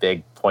 the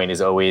big point is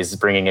always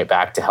bringing it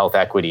back to health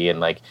equity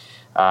and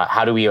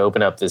how do we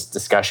open up this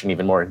discussion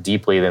even more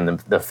deeply than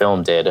the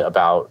film did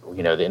about,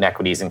 the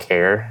inequities in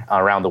care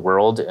around the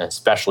world,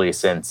 especially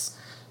since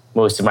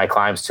most of my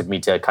climbs took me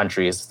to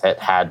countries that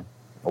had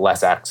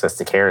less access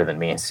to care than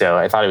me. So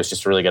I thought it was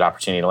just a really good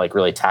opportunity to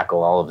really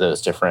tackle all of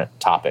those different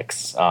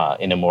topics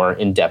in a more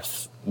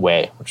in-depth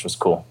way, which was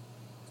cool.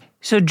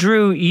 So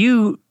Drew,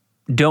 you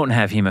don't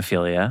have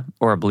hemophilia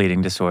or a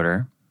bleeding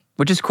disorder,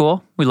 which is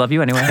cool. We love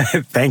you anyway.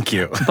 Thank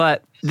you.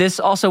 But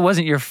this also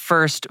wasn't your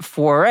first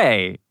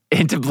foray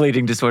into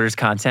bleeding disorders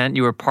content.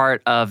 You were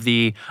part of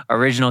the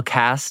original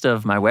cast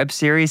of my web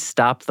series,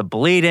 Stop the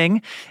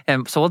Bleeding.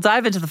 And so we'll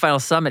dive into the final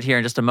summit here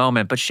in just a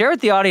moment, but share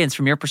with the audience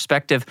from your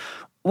perspective,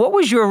 what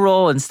was your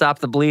role in Stop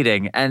the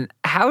Bleeding? And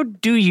how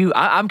do you,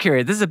 I'm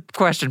curious, this is a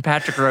question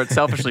Patrick wrote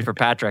selfishly for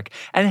Patrick.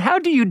 And how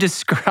do you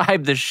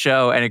describe the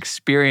show and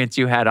experience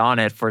you had on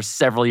it for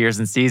several years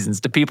and seasons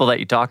to people that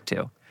you talk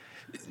to?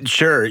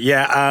 Sure,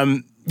 yeah.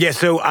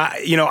 So,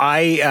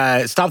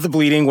 I Stop the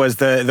Bleeding was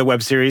the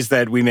web series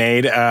that we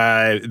made.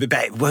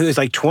 It was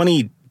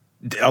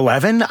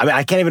 2011? I mean,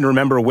 I can't even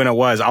remember when it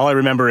was. All I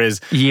remember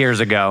is...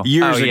 Years ago.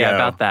 Yeah,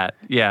 about that.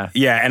 Yeah.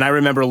 Yeah, and I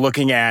remember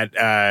looking at...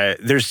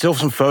 there's still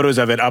some photos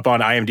of it up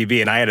on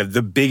IMDb, and I had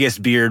the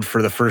biggest beard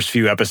for the first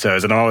few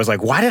episodes. And I was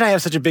like, why did I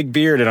have such a big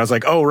beard? And I was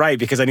like, oh, right,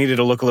 because I needed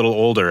to look a little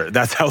older.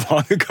 That's how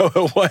long ago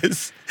it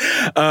was.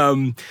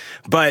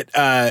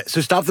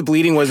 So Stop the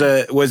Bleeding was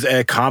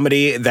a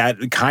comedy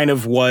that kind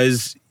of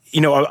was...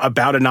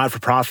 about a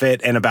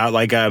not-for-profit and about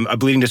a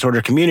bleeding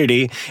disorder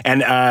community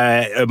and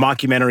a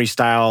mockumentary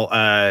style,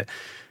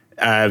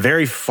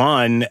 very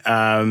fun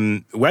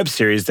web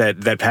series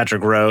that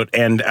Patrick wrote.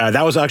 And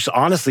that was actually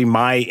honestly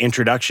my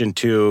introduction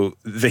to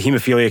the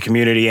hemophilia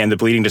community and the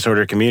bleeding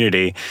disorder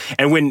community.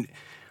 And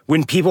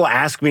when people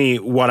ask me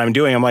what I'm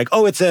doing, I'm like,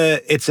 oh, it's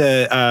a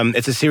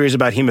series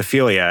about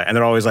hemophilia, and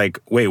they're always like,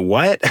 wait,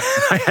 what?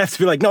 I have to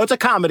be like, no, it's a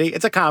comedy.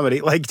 It's a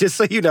comedy. Just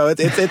so you know,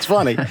 it's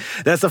funny.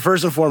 That's the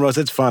first and foremost.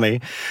 It's funny.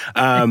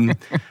 But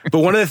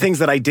one of the things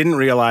that I didn't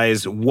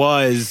realize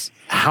was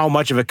how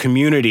much of a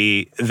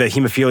community the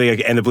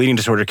hemophilia and the bleeding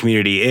disorder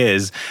community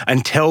is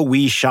until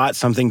we shot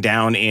something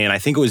down in, I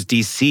think it was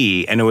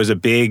DC, and it was a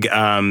big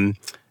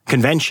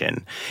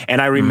convention.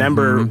 And I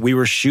remember we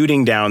were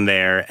shooting down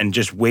there and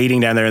just waiting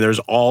down there, and there's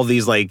all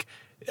these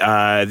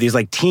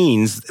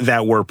teens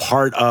that were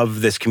part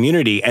of this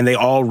community, and they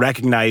all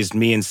recognized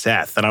me and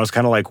Seth. And I was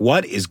kind of like,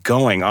 what is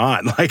going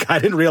on? I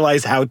didn't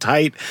realize how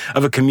tight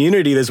of a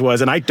community this was.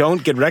 And I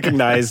don't get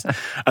recognized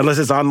unless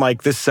it's on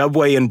this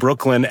subway in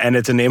Brooklyn and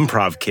it's an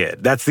improv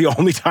kid. That's the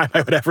only time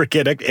I would ever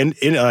get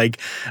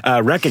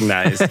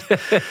recognized.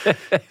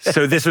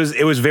 So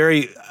it was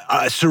very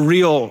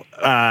surreal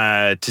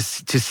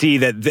to see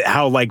that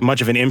how like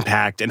much of an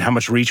impact and how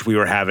much reach we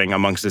were having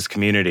amongst this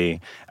community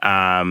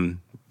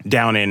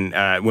down in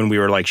when we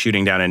were like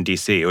shooting down in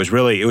DC. It was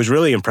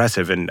really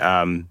impressive and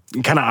kind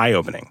of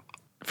eye-opening.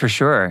 For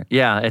sure.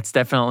 Yeah, it's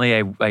definitely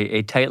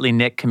a tightly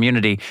knit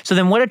community. So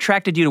then what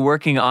attracted you to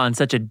working on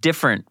such a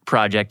different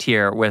project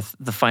here with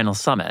the Final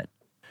Summit?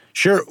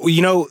 Sure.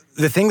 You know,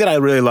 the thing that I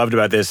really loved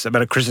about this,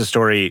 about Chris's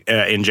story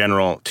in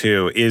general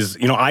too, is,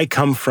 you know, I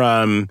come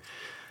from...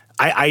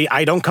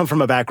 I don't come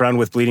from a background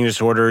with bleeding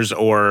disorders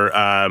or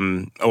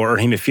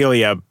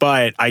hemophilia,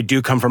 but I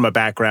do come from a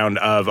background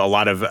of a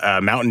lot of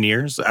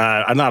mountaineers.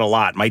 Not a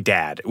lot. My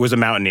dad was a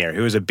mountaineer. He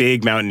was a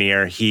big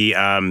mountaineer. He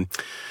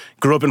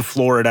grew up in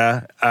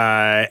Florida,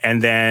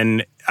 and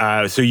then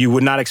so you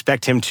would not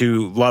expect him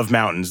to love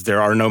mountains.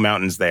 There are no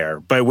mountains there.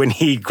 But when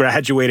he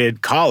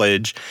graduated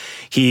college,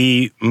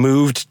 he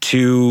moved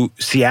to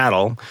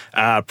Seattle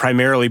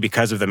primarily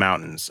because of the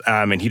mountains,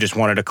 and he just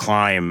wanted to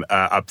climb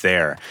up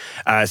there.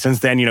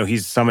 Since then, you know,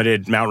 he's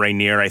summited Mount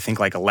Rainier, I think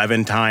like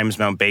 11 times,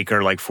 Mount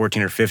Baker like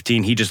 14 or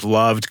 15. He just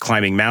loved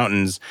climbing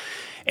mountains.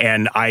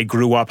 And I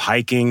grew up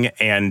hiking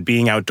and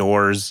being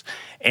outdoors.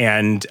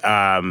 And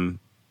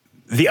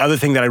the other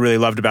thing that I really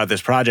loved about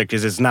this project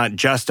is it's not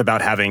just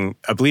about having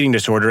a bleeding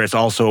disorder. It's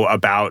also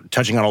about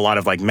touching on a lot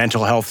of like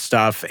mental health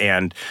stuff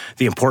and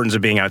the importance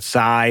of being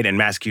outside and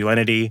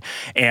masculinity.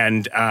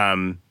 And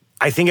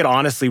I think it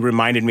honestly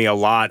reminded me a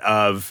lot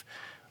of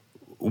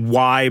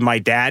why my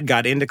dad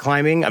got into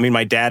climbing. I mean,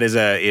 my dad is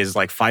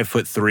like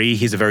 5'3".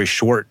 He's a very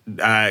short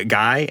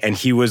guy, and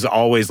he was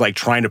always like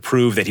trying to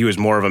prove that he was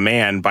more of a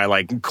man by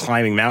like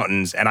climbing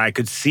mountains. And I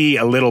could see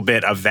a little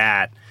bit of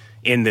that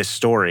in this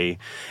story.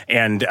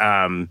 And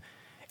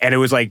it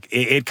was like,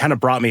 it kind of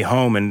brought me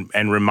home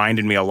and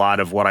reminded me a lot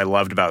of what I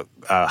loved about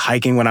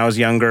hiking when I was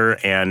younger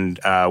and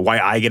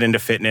why I get into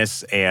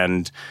fitness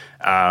and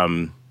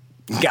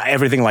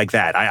everything like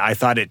that. I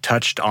thought it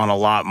touched on a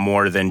lot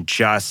more than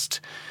just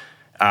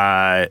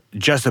a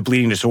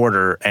bleeding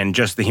disorder and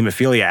just the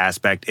hemophilia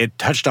aspect. It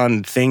touched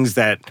on things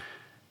that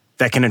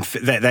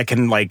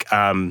can like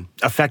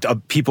affect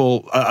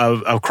people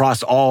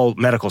across all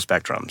medical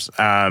spectrums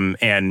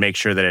and make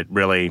sure that it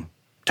really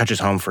touches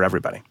home for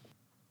everybody.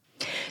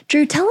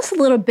 Drew, tell us a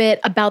little bit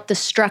about the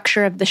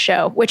structure of the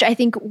show, which I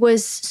think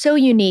was so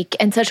unique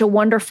and such a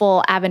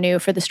wonderful avenue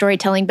for the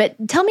storytelling. But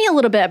tell me a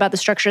little bit about the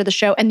structure of the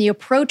show and the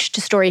approach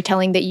to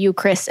storytelling that you,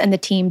 Chris, and the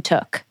team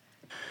took.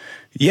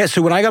 Yeah,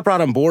 so when I got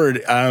brought on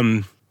board,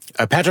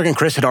 Patrick and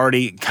Chris had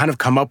already kind of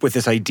come up with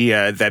this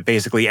idea that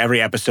basically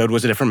every episode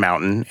was a different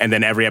mountain, and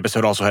then every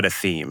episode also had a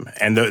theme,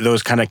 and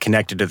those kind of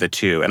connected to the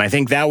two. And I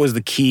think that was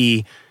the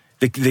key,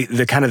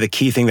 the kind of the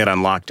key thing that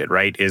unlocked it,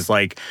 right? Is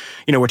like,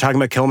 you know, we're talking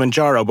about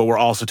Kilimanjaro, but we're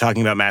also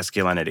talking about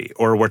masculinity,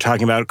 or we're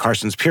talking about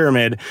Carson's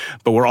Pyramid,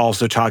 but we're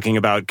also talking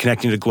about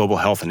connecting to global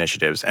health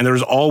initiatives. And there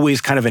was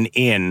always kind of an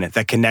in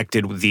that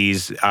connected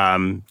these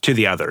to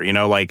the other, you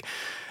know, like.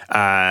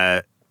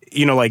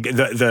 Like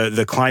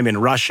the climb in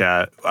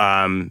Russia.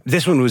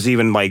 This one was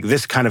even like,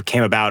 this kind of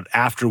came about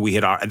after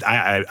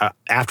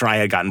after I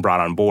had gotten brought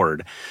on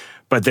board.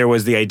 But there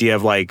was the idea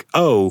of like,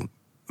 oh,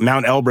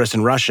 Mount Elbrus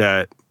in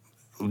Russia.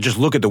 Just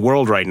look at the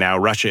world right now.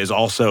 Russia is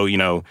also, you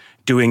know,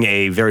 doing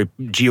a very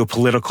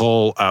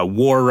geopolitical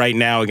war right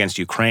now against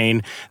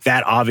Ukraine.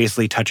 That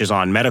obviously touches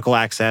on medical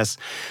access.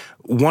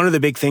 One of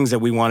the big things that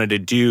we wanted to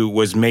do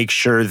was make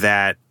sure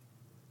that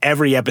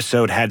every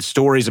episode had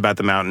stories about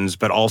the mountains,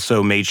 but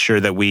also made sure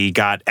that we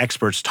got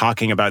experts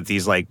talking about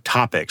these like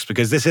topics,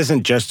 because this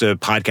isn't just a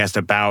podcast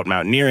about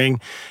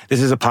mountaineering.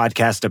 This is a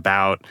podcast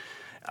about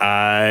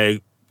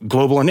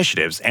global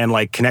initiatives and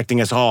like connecting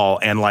us all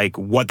and like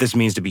what this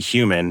means to be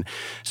human.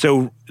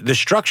 So the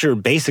structure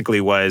basically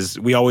was,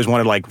 we always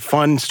wanted like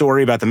fun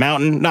story about the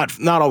mountain, not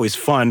always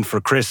fun for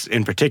Chris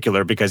in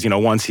particular, because, you know,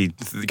 once he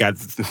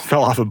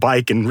fell off a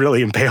bike and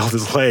really impaled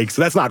his leg.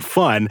 So that's not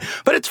fun,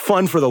 but it's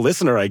fun for the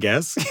listener, I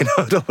guess, you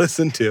know, to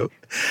listen to.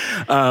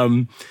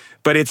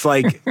 But it's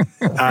like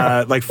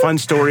fun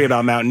story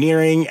about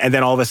mountaineering, and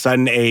then all of a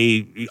sudden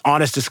a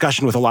honest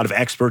discussion with a lot of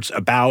experts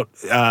about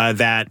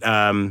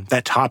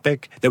that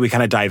topic that we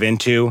kind of dive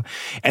into,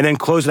 and then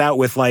close it out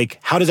with like,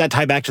 how does that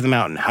tie back to the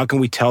mountain? How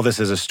can we tell this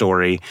as a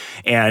story?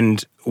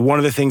 And one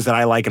of the things that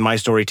I like in my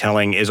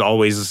storytelling is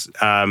always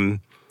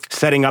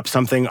setting up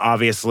something,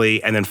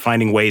 obviously, and then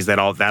finding ways that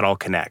all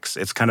connects.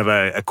 It's kind of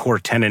a core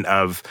tenet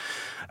of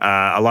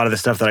a lot of the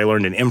stuff that I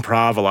learned in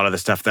improv, a lot of the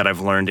stuff that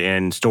I've learned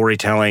in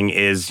storytelling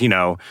is, you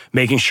know,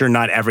 making sure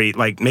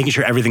making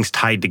sure everything's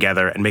tied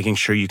together and making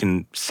sure you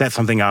can set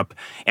something up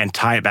and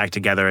tie it back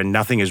together, and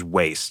nothing is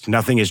waste.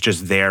 Nothing is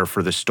just there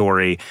for the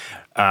story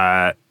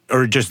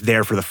or just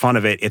there for the fun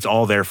of it. It's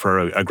all there for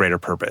a greater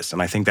purpose.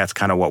 And I think that's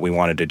kind of what we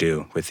wanted to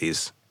do with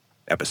these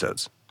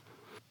episodes.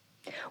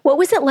 What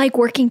was it like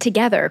working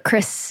together,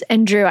 Chris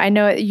and Drew? I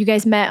know you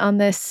guys met on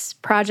this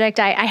project.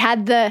 I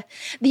had the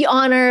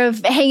honor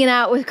of hanging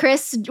out with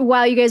Chris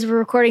while you guys were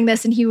recording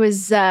this, and he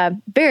was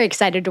very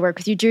excited to work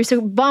with you, Drew.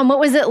 So, Baum, what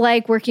was it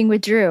like working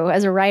with Drew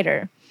as a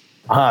writer?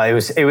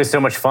 It was so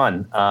much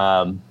fun.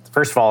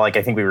 first of all, like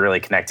I think we were really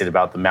connected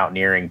about the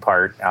mountaineering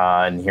part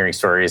and hearing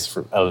stories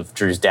of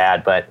Drew's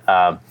dad. But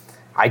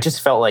I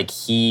just felt like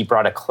he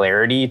brought a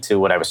clarity to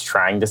what I was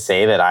trying to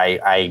say that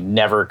I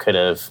never could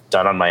have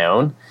done on my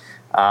own,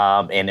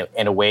 and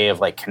a way of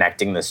like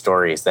connecting the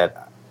stories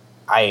that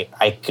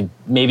I could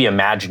maybe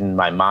imagine in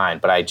my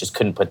mind, but I just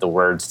couldn't put the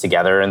words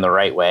together in the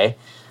right way.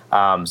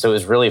 So it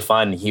was really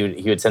fun. He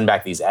would send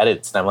back these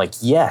edits, and I'm like,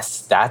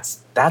 yes,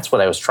 that's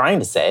what I was trying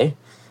to say.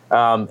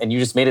 And you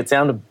just made it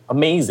sound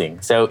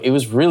amazing. So it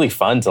was really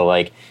fun to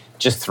like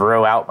just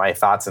throw out my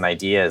thoughts and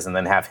ideas and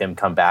then have him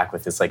come back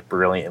with this like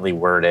brilliantly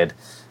worded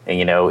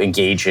and,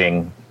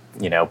 engaging,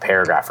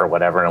 paragraph or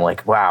whatever. And I'm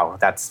like, wow,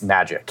 that's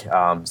magic.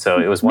 So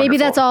it was wonderful. Maybe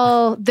that's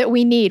all that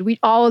we need. We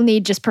all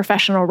need just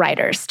professional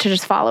writers to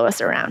just follow us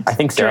around. I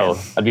think so.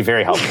 That'd be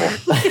very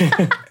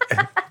helpful.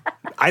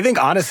 I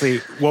think honestly,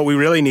 what we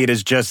really need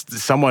is just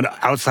someone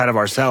outside of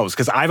ourselves.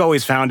 Because I've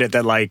always found it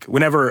that like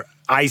whenever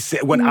I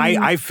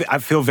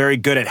feel very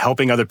good at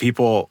helping other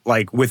people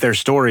like with their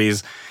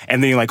stories,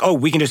 and then you're like, oh,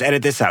 we can just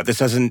edit this out.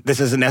 This isn't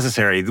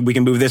necessary. We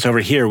can move this over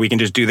here. We can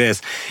just do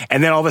this.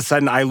 And then all of a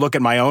sudden, I look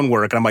at my own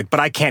work and I'm like, but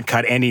I can't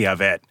cut any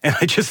of it. And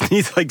I just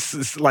need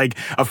like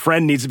a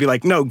friend needs to be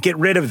like, no, get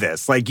rid of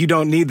this. Like you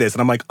don't need this.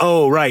 And I'm like,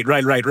 oh, right.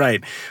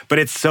 But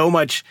it's so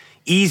much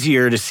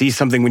easier to see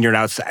something when you're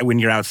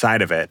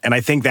outside of it. And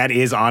I think that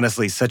is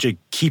honestly such a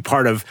key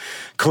part of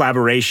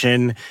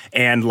collaboration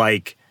and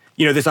like,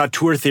 this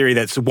auteur theory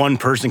that's one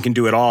person can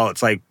do it all.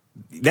 It's like,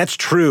 that's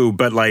true,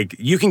 but like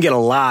you can get a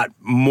lot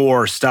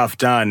more stuff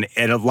done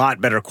at a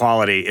lot better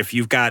quality if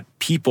you've got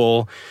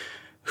people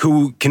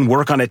who can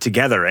work on it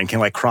together and can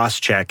like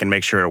cross-check and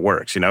make sure it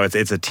works.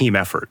 It's a team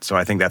effort. So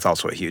I think that's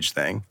also a huge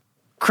thing.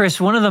 Chris,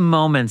 one of the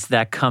moments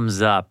that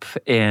comes up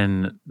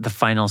in the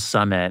final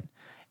summit,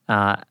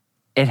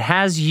 it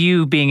has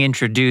you being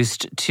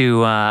introduced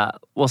to,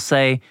 we'll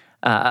say,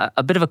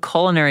 a bit of a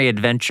culinary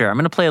adventure. I'm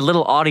going to play a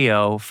little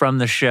audio from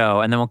the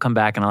show, and then we'll come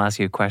back and I'll ask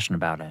you a question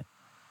about it.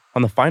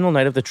 On the final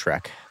night of the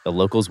trek, the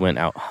locals went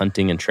out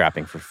hunting and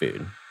trapping for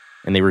food,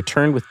 and they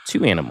returned with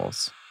 2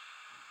 animals.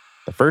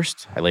 The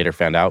first, I later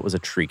found out, was a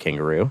tree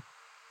kangaroo,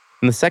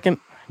 and the second,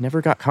 I never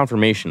got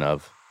confirmation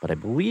of, but I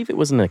believe it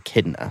was an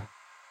echidna,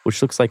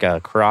 which looks like a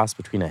cross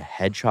between a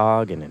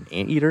hedgehog and an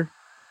anteater.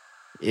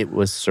 It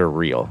was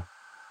surreal.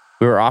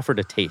 We were offered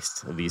a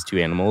taste of these 2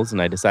 animals,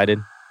 and I decided,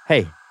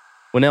 hey,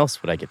 when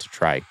else would I get to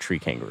try tree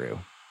kangaroo?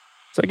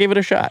 So I gave it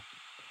a shot.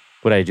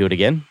 Would I do it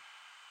again?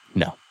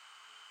 No.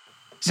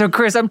 So,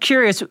 Chris, I'm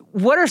curious,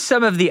 what are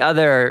some of the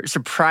other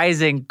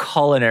surprising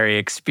culinary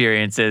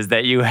experiences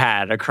that you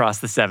had across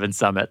the 7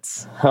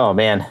 summits? Oh,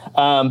 man.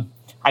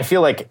 I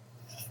feel like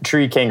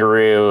tree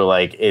kangaroo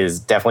is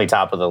definitely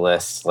top of the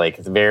list. Like,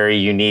 it's a very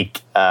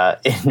unique,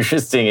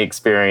 interesting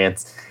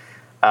experience.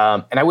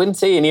 And I wouldn't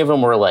say any of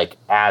them were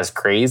as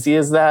crazy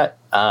as that.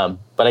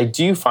 But I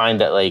do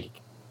find that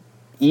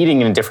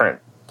eating in different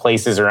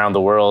places around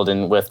the world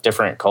and with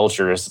different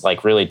cultures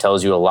really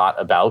tells you a lot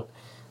about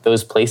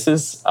those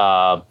places.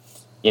 I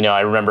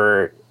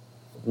remember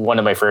one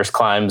of my first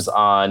climbs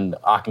on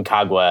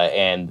Aconcagua,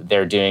 and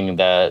they're doing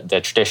the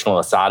traditional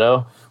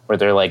asado, where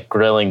they're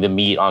grilling the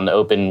meat on the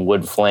open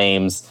wood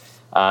flames,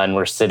 and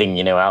we're sitting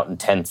out in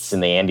tents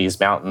in the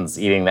Andes Mountains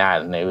eating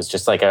that, and it was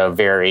just a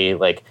very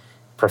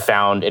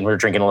profound, and we're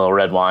drinking a little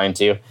red wine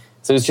too.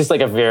 So it was just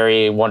a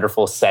very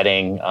wonderful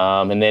setting.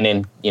 And then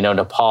in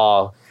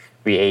Nepal,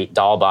 we ate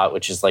dal bhat,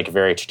 which is a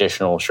very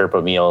traditional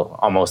Sherpa meal,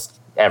 almost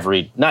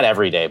not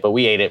every day, but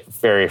we ate it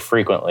very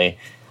frequently.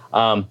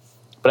 But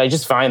I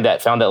just found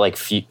that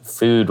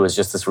food was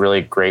just this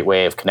really great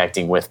way of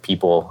connecting with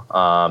people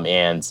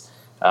and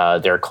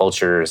their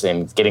cultures,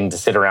 and getting to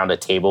sit around a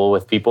table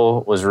with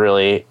people was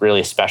really,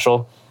 really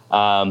special.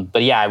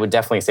 But yeah, I would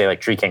definitely say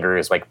tree kangaroo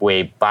is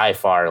way by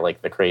far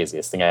the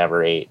craziest thing I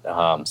ever ate.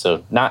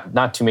 So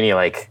not too many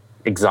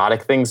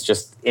exotic things,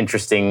 just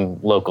interesting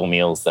local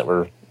meals that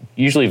were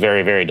usually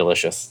very, very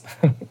delicious.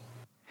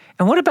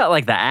 And what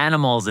about the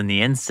animals and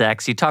the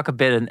insects? You talk a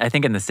bit, I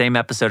think in the same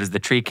episode as the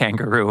tree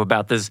kangaroo,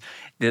 about these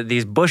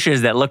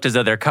bushes that looked as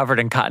though they're covered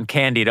in cotton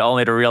candy,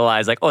 only to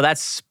realize oh,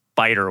 that's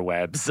spider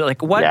webs.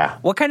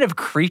 What kind of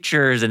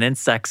creatures and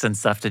insects and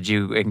stuff did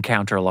you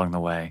encounter along the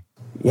way?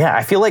 Yeah,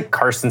 I feel like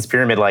Carson's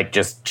Pyramid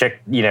just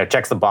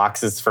checks the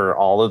boxes for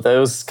all of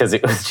those, because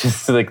it was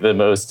just the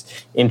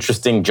most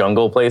interesting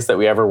jungle place that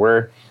we ever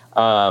were.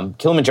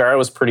 Kilimanjaro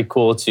was pretty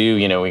cool too.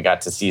 We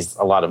got to see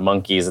a lot of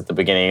monkeys at the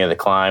beginning of the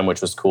climb,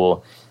 which was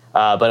cool.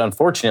 But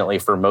unfortunately,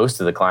 for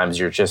most of the climbs,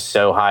 you're just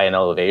so high in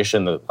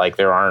elevation that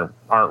there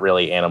aren't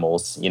really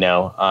animals.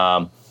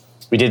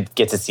 We did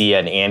get to see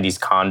an Andes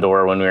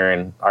condor when we were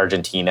in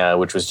Argentina,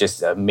 which was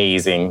just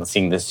amazing,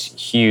 seeing this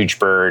huge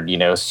bird,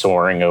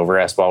 soaring over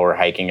us while we're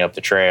hiking up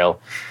the trail.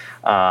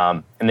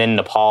 And then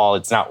Nepal,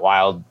 it's not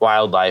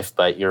wildlife,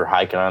 but you're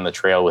hiking on the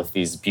trail with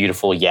these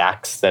beautiful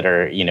yaks that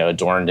are,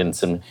 adorned in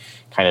some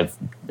kind of,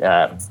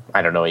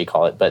 I don't know what you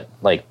call it, but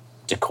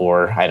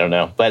decor, I don't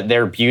know. But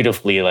they're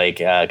beautifully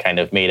kind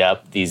of made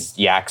up, these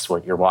yaks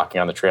where you're walking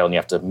on the trail and you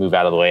have to move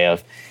out of the way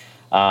of.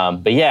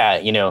 But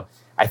yeah,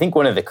 I think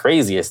one of the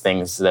craziest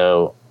things,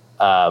 though,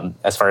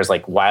 as far as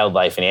like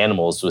wildlife and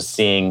animals, was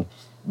seeing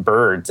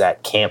birds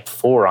at Camp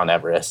 4 on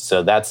Everest.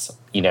 So that's,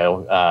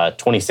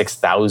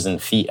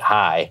 26,000 feet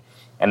high.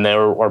 And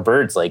there were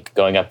birds like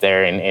going up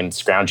there and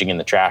scrounging in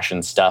the trash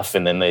and stuff.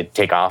 And then they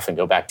take off and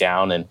go back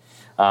down.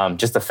 And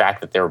just the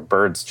fact that there were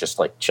birds just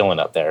like chilling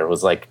up there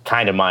was like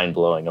kind of mind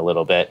blowing a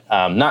little bit.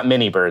 Not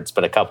many birds,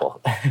 but a couple.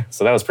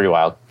 So that was pretty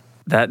wild.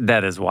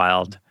 That is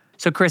wild.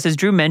 So Chris, as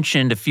Drew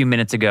mentioned a few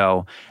minutes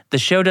ago, the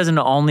show doesn't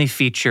only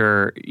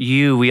feature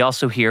you. We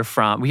also hear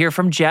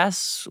from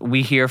Jess.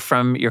 We hear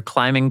from your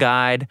climbing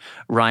guide,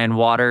 Ryan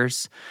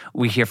Waters.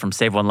 We hear from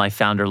Save One Life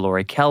founder,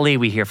 Lori Kelly.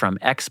 We hear from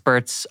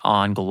experts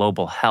on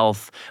global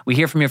health. We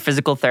hear from your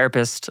physical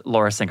therapist,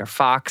 Laura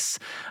Singer-Fox.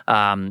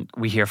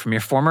 We hear from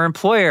your former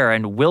employer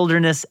and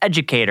wilderness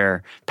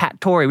educator, Pat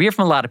Torrey. We hear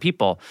from a lot of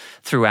people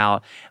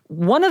throughout.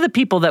 One of the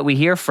people that we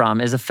hear from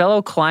is a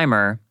fellow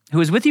climber who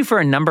was with you for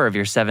a number of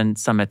your 7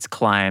 Summits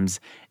climbs,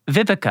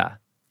 Vibeke.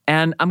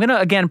 And I'm going to,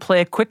 again,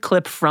 play a quick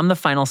clip from the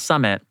final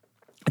summit.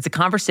 It's a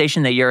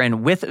conversation that you're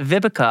in with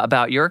Vibeke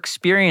about your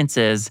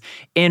experiences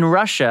in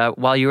Russia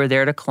while you were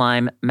there to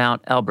climb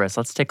Mount Elbrus.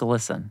 Let's take a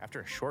listen.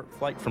 After a short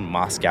flight from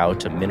Moscow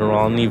to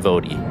Mineralny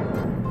Vody,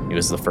 it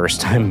was the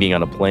first time being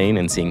on a plane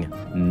and seeing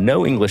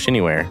no English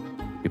anywhere.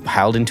 We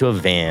piled into a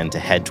van to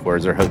head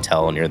towards our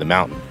hotel near the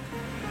mountain.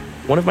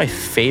 One of my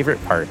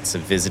favorite parts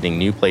of visiting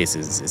new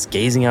places is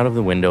gazing out of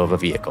the window of a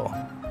vehicle.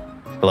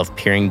 I love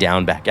peering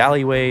down back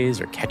alleyways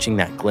or catching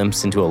that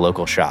glimpse into a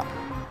local shop.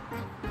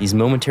 These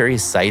momentary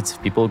sights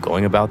of people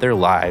going about their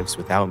lives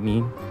without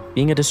me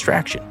being a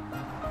distraction.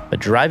 But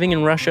driving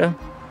in Russia,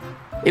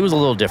 it was a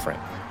little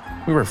different.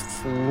 We were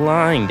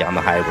flying down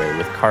the highway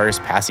with cars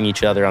passing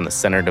each other on the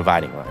center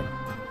dividing line.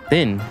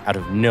 Then, out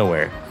of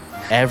nowhere,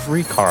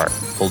 every car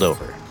pulled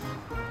over,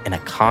 and a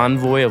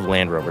convoy of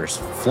Land Rovers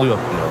flew up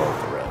in the middle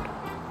of the road.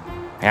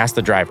 I asked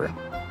the driver,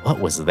 "What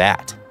was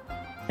that?"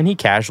 And he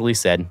casually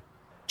said,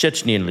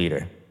 "Chechnyan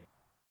leader."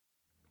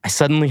 I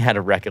suddenly had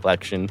a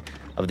recollection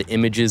of the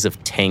images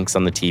of tanks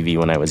on the TV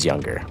when I was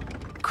younger.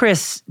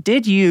 Chris,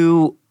 did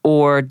you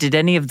or did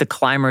any of the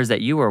climbers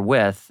that you were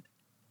with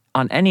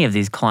on any of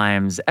these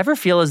climbs ever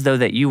feel as though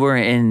that you were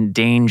in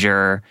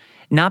danger,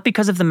 not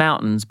because of the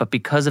mountains, but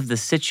because of the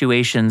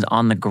situations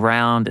on the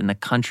ground in the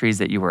countries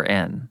that you were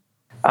in?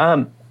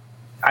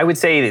 I would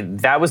say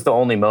that was the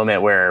only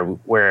moment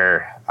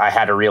where I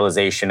had a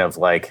realization of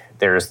like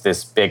there's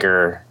this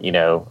bigger,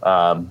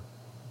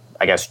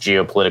 I guess,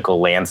 geopolitical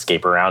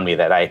landscape around me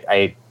that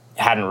I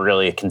hadn't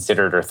really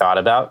considered or thought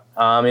about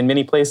in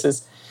many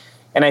places.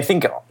 And I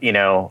think,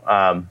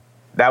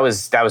 that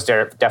was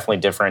definitely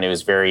different. It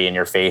was very in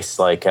your face,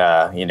 like,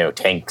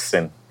 tanks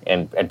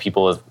and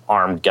people with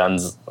armed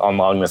guns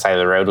along the side of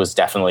the road was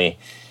definitely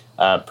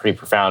pretty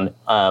profound.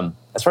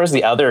 As far as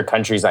the other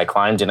countries I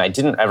climbed in, I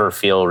didn't ever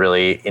feel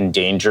really in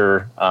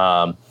danger,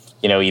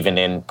 even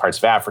in parts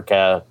of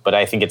Africa. But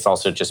I think it's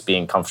also just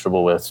being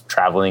comfortable with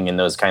traveling in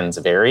those kinds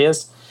of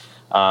areas.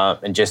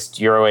 And just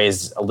you're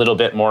always a little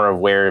bit more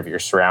aware of your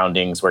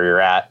surroundings, where you're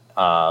at,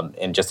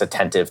 and just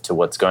attentive to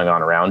what's going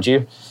on around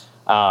you.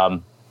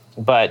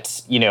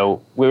 But, we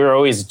were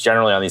always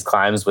generally on these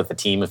climbs with a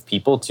team of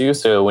people too.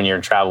 So when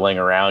you're traveling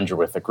around, you're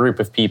with a group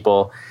of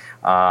people,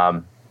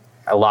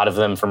 a lot of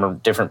them from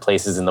different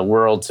places in the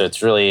world. So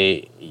it's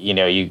really,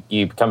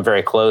 you become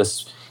very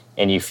close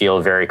and you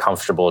feel very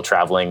comfortable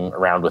traveling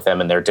around with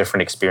them, and their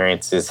different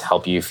experiences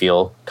help you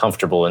feel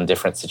comfortable in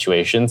different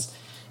situations.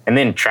 And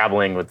then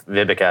traveling with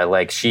Vibeke,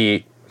 like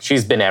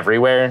she's been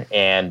everywhere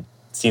and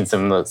seen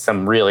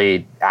some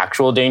really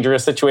actual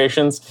dangerous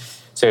situations.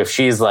 So if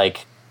she's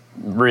like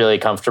really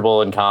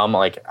comfortable and calm,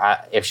 like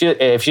if she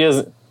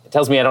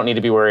tells me I don't need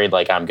to be worried,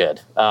 like I'm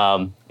good.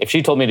 If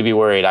she told me to be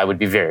worried, I would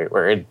be very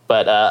worried.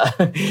 But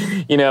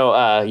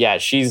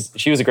she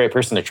was a great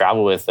person to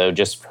travel with, though.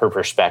 Just her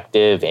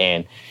perspective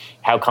and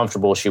how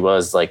comfortable she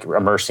was, like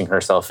immersing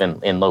herself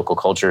in local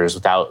cultures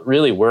without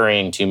really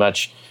worrying too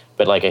much.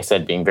 But like I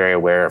said, being very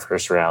aware of her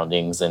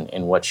surroundings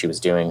and what she was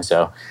doing.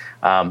 So,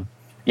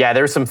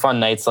 there were some fun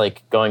nights,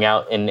 like going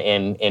out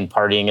and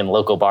partying in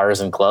local bars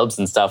and clubs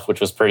and stuff,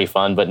 which was pretty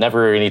fun, but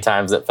never any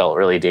times that felt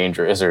really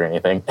dangerous or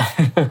anything.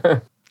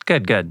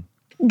 Good.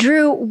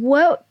 Drew,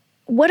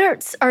 what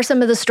are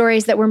some of the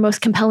stories that were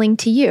most compelling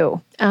to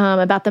you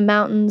about the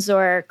mountains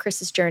or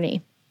Chris's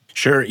journey?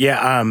 Sure.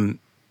 Yeah.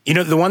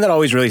 The one that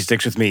always really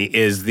sticks with me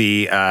is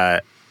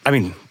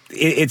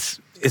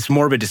it's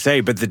morbid to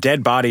say, but the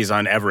dead bodies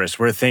on Everest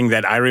were a thing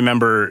that I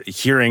remember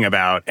hearing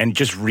about and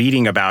just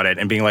reading about it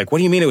and being like, what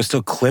do you mean it was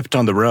still clipped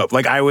on the rope?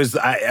 Like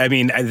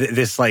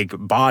this like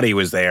body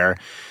was there,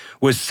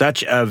 was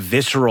such a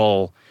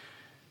visceral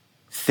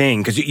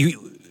thing. Because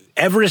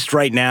Everest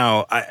right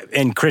now,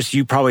 and Chris,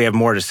 you probably have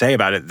more to say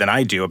about it than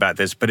I do about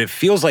this, but it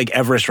feels like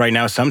Everest right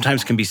now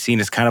sometimes can be seen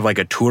as kind of like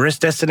a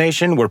tourist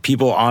destination where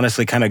people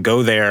honestly kind of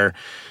go there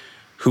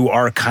who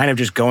are kind of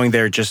just going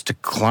there just to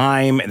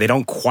climb. They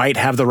don't quite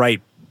have the right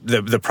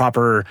the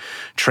proper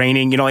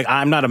training. You know, like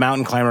I'm not a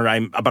mountain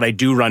climber, but I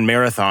do run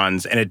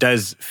marathons, and it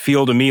does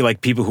feel to me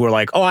like people who are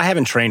like, oh, I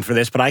haven't trained for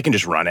this, but I can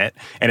just run it.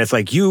 And it's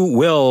like, you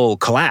will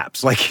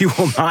collapse. Like you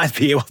will not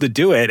be able to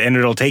do it, and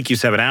it'll take you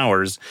 7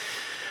 hours.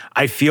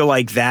 I feel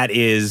like that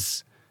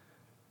is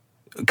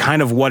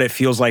kind of what it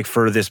feels like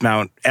for this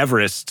Mount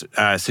Everest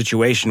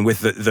situation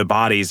with the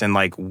bodies. And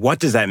like, what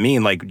does that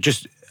mean? Like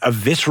just a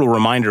visceral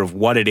reminder of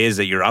what it is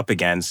that you're up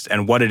against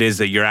and what it is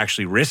that you're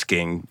actually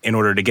risking in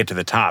order to get to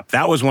the top.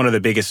 That was one of the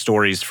biggest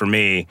stories for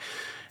me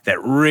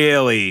that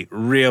really,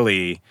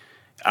 really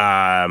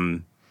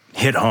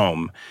hit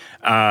home.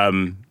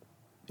 And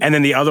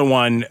then the other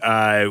one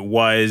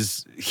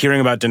was hearing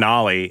about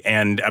Denali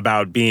and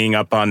about being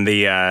up on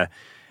the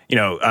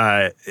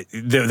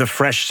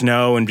fresh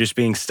snow and just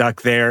being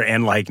stuck there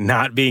and like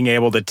not being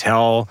able to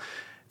tell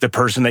the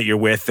person that you're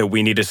with that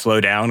we need to slow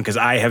down. Because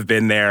I have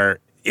been there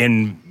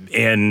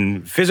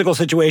in physical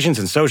situations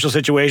and social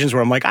situations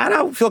where I'm like, I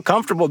don't feel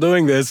comfortable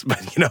doing this,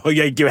 but you know,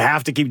 you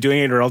have to keep doing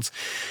it, or else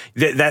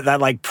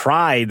that like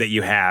pride that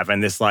you have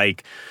and this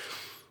like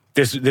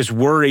this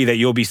worry that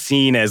you'll be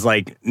seen as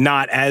like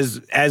not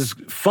as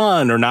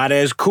fun or not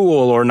as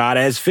cool or not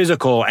as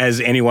physical as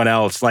anyone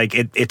else. Like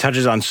it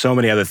touches on so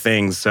many other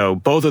things. So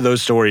both of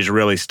those stories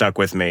really stuck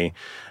with me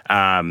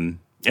in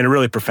a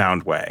really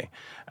profound way.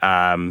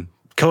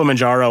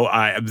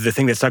 Kilimanjaro, the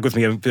thing that stuck with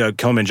me about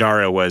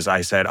Kilimanjaro was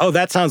I said, oh,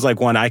 that sounds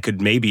like one I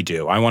could maybe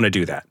do. I want to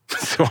do that.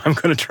 So I'm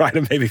going to try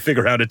to maybe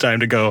figure out a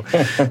time to go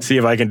see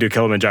if I can do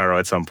Kilimanjaro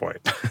at some point.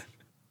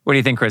 What do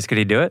you think, Chris? Could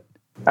he do it?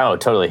 Oh,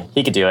 totally.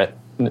 He could do it.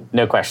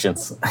 No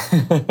questions.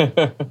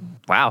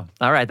 Wow.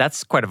 All right.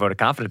 That's quite a vote of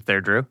confidence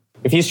there, Drew.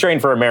 If he's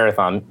trained for a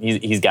marathon,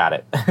 he's got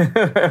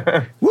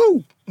it.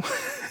 Woo!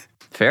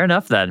 Fair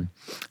enough then.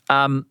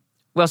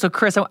 Well, so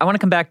Chris, I want to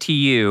come back to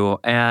you.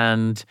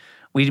 And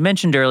we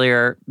mentioned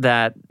earlier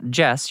that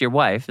Jess, your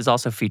wife, is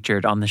also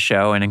featured on the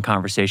show and in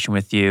conversation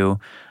with you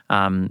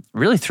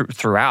really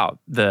throughout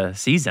the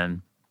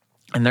season.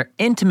 And they're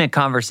intimate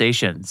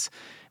conversations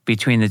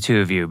between the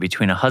two of you,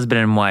 between a husband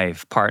and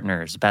wife,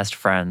 partners, best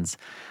friends.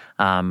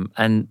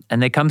 And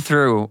they come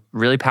through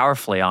really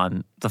powerfully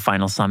on the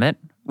Final Summit,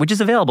 which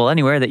is available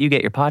anywhere that you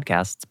get your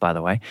podcasts, by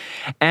the way.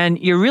 And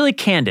you're really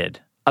candid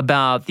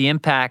about the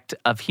impact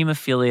of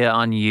hemophilia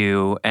on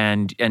you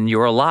and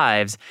your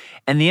lives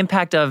and the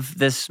impact of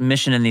this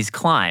mission and these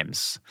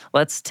climbs.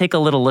 Let's take a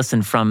little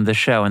listen from the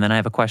show, and then I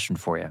have a question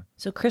for you.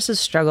 So Chris has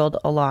struggled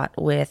a lot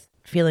with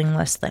feeling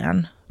less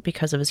than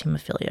because of his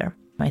hemophilia.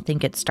 I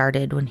think it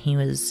started when he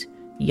was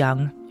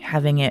young,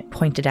 having it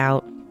pointed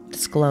out,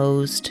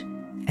 disclosed.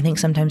 I think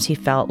sometimes he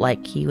felt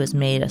like he was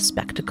made a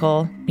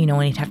spectacle, you know,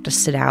 when he'd have to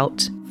sit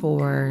out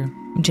for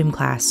gym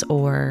class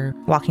or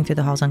walking through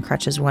the halls on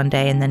crutches one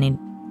day and then he'd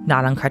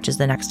not on crutches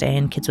the next day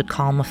and kids would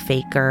call him a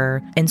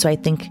faker. And so I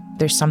think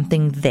there's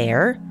something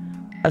there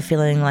of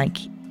feeling like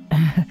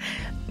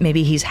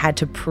maybe he's had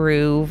to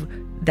prove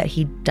that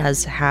he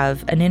does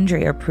have an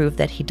injury or prove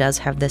that he does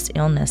have this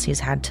illness. He's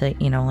had to,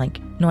 you know, like,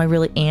 no, I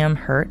really am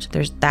hurt.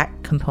 There's that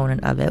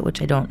component of it,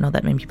 which I don't know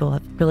that many people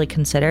have really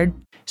considered.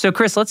 So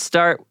Chris, let's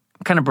start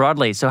kind of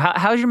broadly. So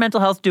how's your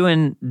mental health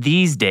doing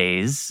these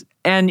days?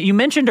 And you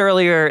mentioned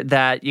earlier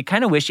that you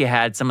kind of wish you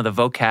had some of the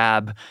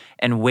vocab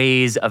and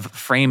ways of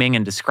framing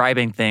and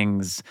describing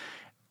things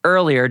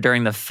earlier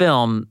during the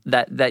film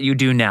that you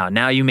do now.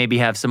 Now you maybe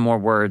have some more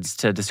words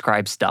to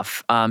describe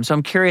stuff. So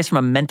I'm curious from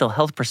a mental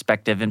health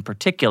perspective in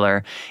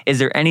particular, is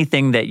there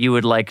anything that you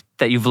would like,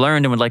 that you've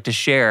learned and would like to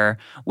share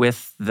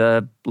with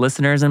the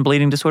listeners and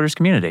bleeding disorders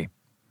community?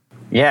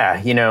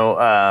 Yeah, you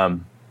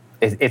know,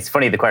 it's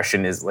funny. The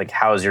question is like,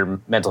 how's your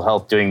mental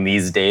health doing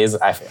these days?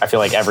 I feel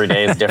like every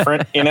day is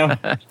different, you know?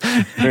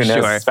 Who knows,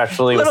 Sure.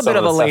 especially a little with some bit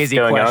of a the stuff lazy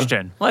going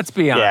question. Let's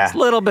be honest. A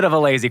little bit of a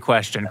lazy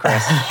question,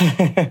 Chris.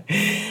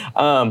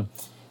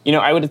 You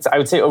know, I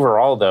would say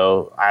overall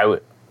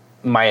though,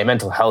 my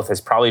mental health has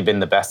probably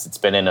been the best it's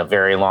been in a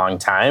very long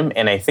time,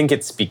 and I think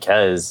it's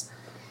because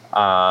you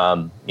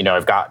know,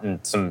 I've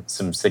gotten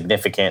some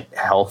significant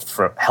help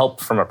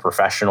from a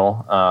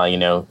professional. You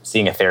know,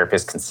 seeing a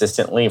therapist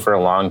consistently for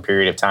a long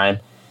period of time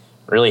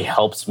really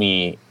helps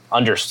me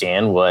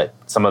understand what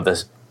some of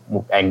this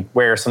and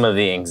where some of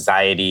the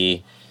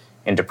anxiety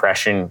and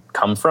depression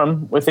come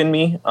from within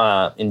me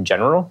in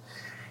general.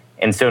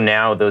 And so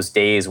now those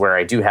days where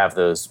I do have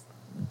those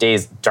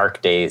days,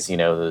 dark days, you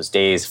know, those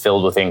days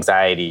filled with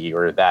anxiety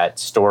or that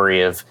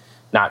story of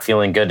not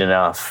feeling good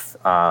enough,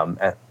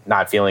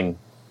 not feeling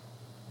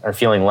or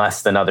feeling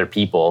less than other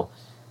people,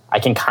 I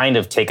can kind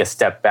of take a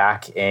step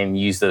back and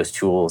use those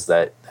tools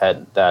that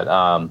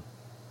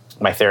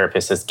my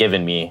therapist has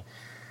given me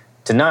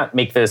to not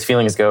make those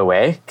feelings go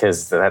away,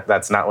 because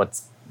that's not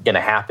what's going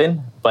to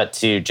happen, but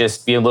to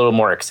just be a little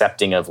more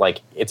accepting of like,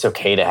 it's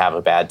okay to have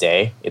a bad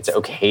day. It's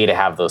okay to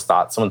have those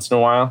thoughts once in a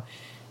while.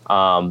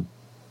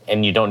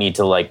 And you don't need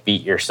to like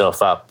beat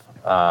yourself up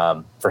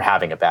for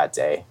having a bad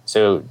day.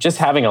 So just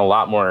having a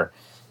lot more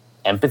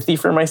empathy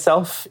for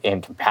myself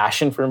and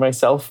compassion for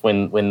myself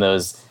when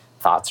those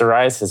thoughts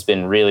arise has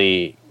been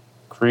really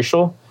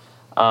crucial.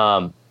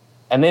 And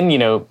then, you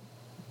know,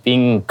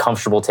 being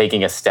comfortable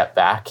taking a step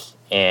back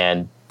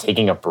and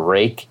taking a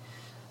break,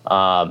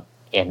 and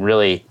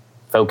really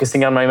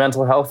focusing on my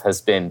mental health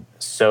has been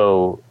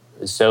so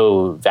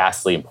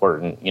vastly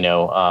important.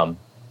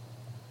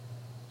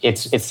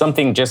 It's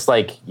something just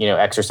like,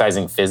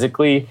 exercising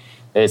physically.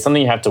 It's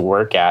something you have to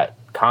work at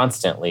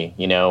constantly.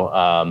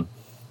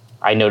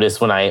 I notice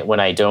when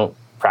I don't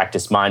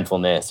practice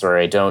mindfulness, or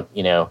I don't,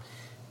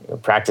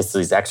 practice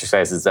these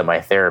exercises that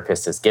my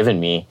therapist has given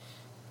me,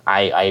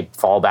 I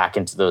fall back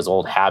into those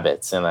old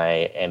habits, and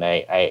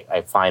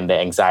I find the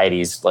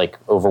anxieties like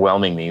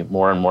overwhelming me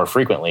more and more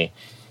frequently.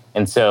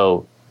 And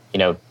so,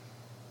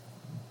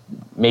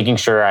 making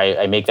sure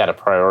I make that a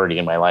priority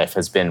in my life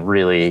has been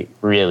really,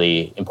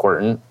 really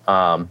important.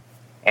 And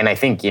I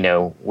think,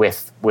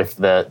 with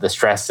the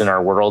stress in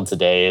our world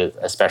today,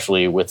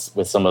 especially with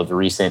some of the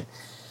recent,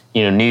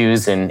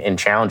 news and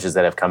challenges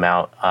that have come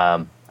out,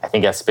 I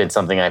think that's been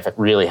something I've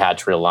really had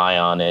to rely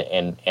on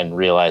and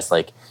realize,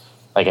 like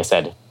I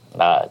said,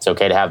 it's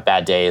okay to have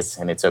bad days,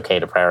 and it's okay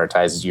to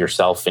prioritize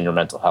yourself and your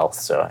mental health.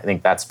 So I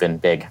think that's been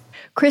big.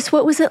 Chris,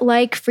 what was it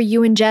like for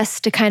you and Jess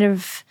to kind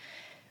of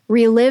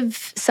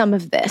relive some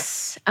of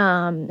this,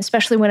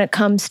 especially when it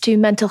comes to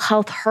mental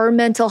health, her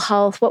mental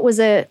health? What was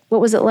it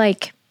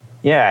like?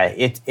 Yeah,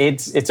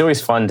 it's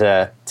always fun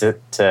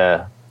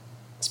to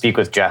speak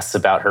with Jess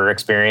about her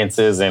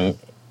experiences, and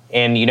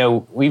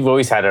we've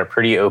always had a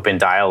pretty open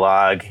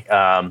dialogue.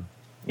 I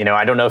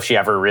don't know if she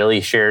ever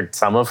really shared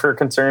some of her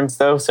concerns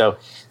though. So,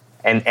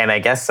 and I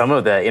guess some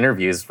of the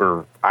interviews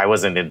I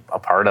wasn't a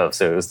part of.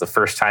 So it was the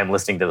first time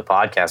listening to the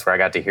podcast where I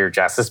got to hear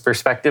Jess's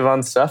perspective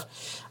on stuff.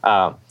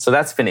 So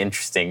that's been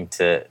interesting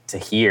to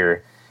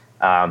hear.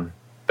 But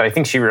I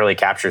think she really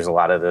captures a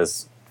lot of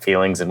those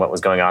feelings and what was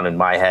going on in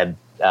my head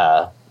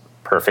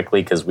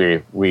perfectly, because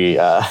we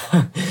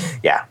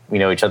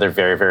know each other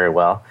very, very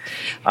well.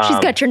 She's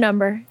got your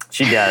number.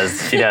 She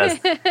does.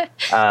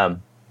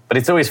 But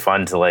it's always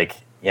fun to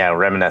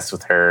reminisce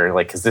with her,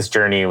 because this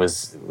journey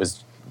was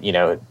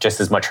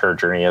just as much her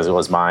journey as it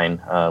was mine.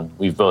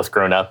 We've both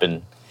grown up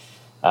in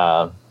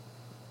a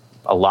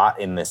lot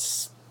in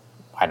this.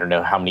 I don't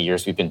know how many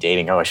years we've been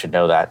dating. Oh, I should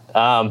know that.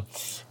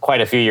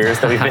 Quite a few years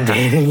that we've been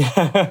dating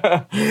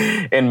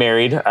and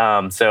married.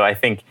 So I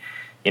think,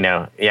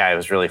 it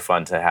was really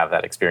fun to have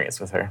that experience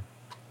with her.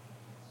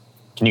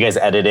 Can you guys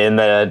edit in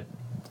the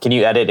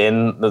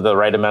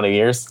right amount of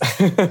years?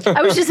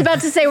 I was just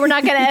about to say, we're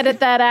not going to edit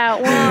that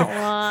out. Wah,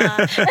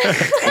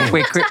 wah.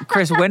 Wait,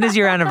 Chris, when is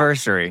your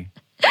anniversary?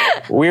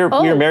 We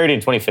were married in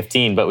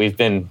 2015, but we've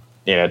been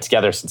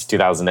together since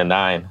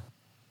 2009.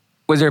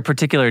 Was there a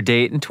particular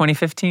date in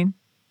 2015?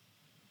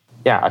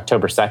 Yeah,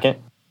 October 2nd.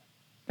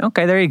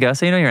 Okay, there you go.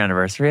 So you know your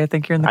anniversary. I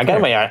think you're in the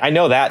clear. I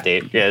know that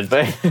date. Yeah,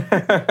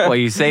 but well,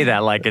 you say that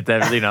like it.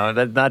 That's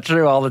not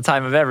true all the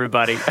time of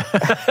everybody.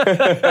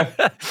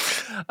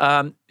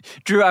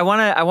 Drew, I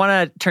want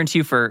to turn to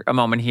you for a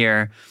moment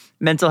here.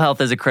 Mental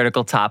health is a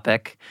critical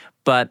topic,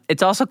 but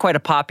it's also quite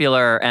a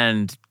popular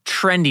and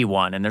trendy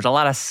one. And there's a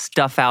lot of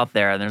stuff out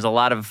there, and there's a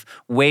lot of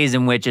ways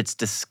in which it's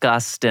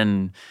discussed,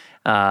 and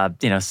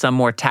some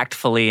more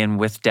tactfully and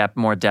with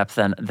more depth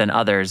than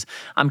others.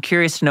 I'm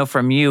curious to know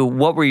from you,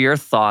 what were your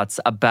thoughts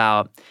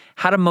about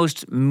how to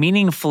most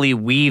meaningfully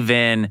weave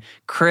in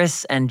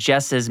Chris and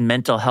Jess's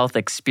mental health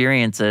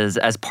experiences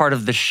as part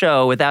of the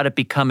show without it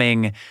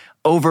becoming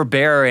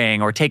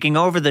overbearing or taking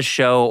over the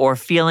show, or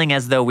feeling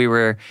as though we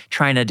were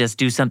trying to just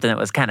do something that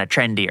was kind of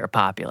trendy or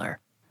popular?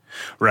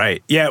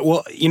 Right. Yeah.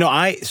 Well,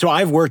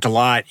 I've worked a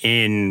lot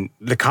in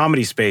the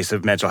comedy space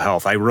of mental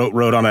health. I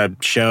wrote on a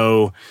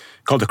show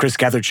called The Chris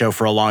Gethard Show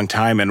for a long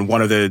time, and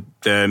one of the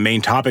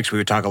main topics we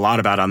would talk a lot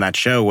about on that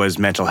show was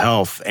mental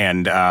health,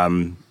 and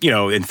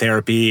in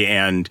therapy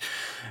and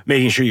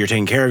making sure you're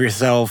taking care of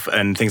yourself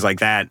and things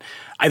like that.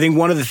 I think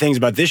one of the things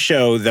about this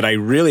show that I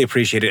really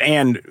appreciated,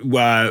 and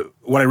what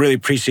I really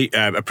appreciate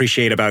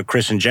about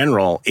Chris in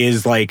general,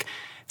 is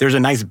there's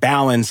a nice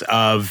balance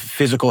of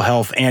physical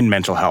health and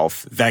mental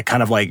health that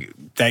kind of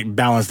that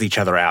balance each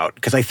other out.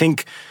 Because I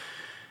think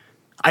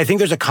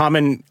there's a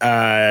common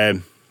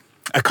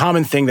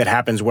thing that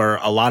happens where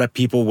a lot of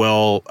people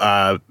will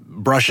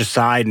brush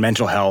aside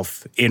mental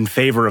health in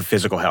favor of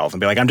physical health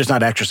and be like, I'm just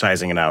not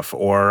exercising enough,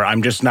 or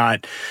I'm just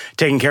not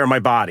taking care of my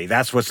body.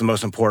 That's what's the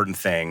most important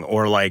thing.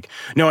 Or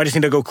no, I just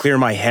need to go clear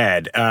my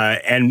head.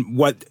 And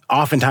what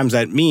oftentimes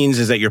that means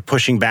is that you're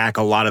pushing back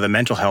a lot of the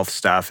mental health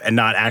stuff and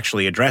not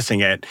actually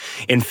addressing it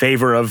in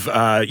favor of,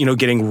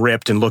 getting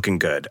ripped and looking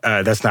good.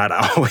 That's not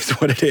always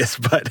what it is.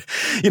 But,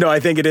 I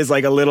think it is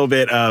a little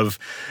bit of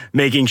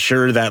making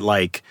sure that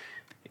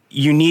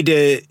you need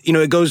to,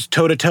 it goes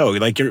toe to toe.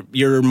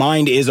 Your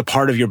mind is a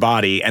part of your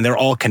body, and they're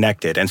all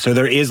connected. And so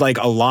there is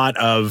a lot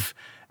of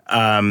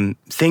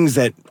things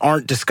that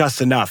aren't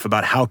discussed enough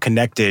about how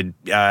connected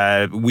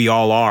we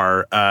all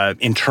are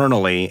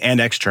internally and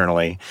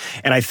externally.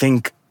 And I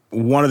think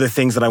one of the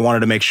things that I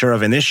wanted to make sure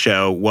of in this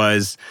show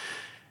was,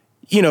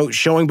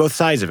 showing both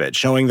sides of it,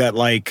 showing that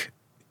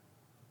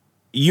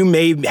you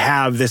may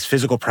have this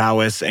physical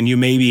prowess and you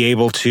may be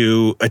able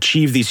to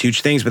achieve these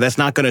huge things, but that's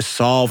not going to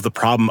solve the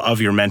problem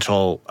of your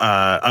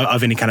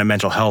of any kind of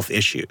mental health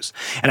issues.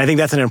 And I think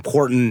that's an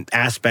important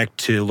aspect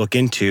to look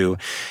into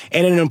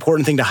and an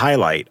important thing to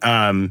highlight.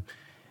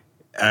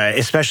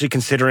 Especially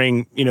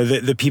considering,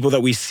 the people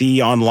that we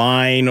see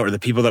online or the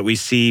people that we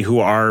see who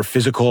are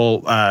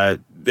physical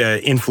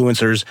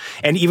influencers.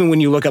 And even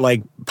when you look at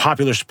like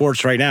popular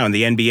sports right now in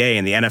the NBA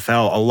and the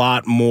NFL, a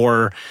lot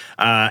more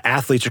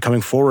athletes are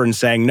coming forward and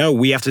saying, no,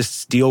 we have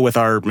to deal with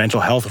our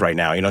mental health right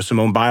now.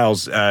 Simone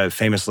Biles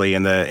famously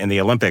in the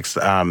Olympics,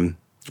 was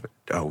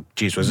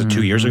it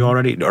 2 years ago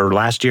already or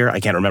last year? I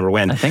can't remember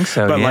when. I think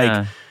so, but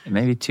yeah.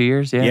 Maybe 2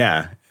 years, yeah.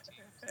 Yeah.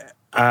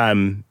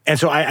 And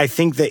so I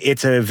think that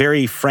it's a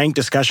very frank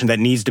discussion that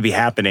needs to be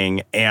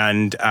happening.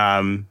 And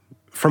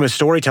from a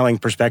storytelling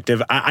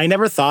perspective, I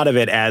never thought of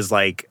it as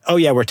like, oh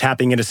yeah, we're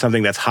tapping into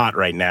something that's hot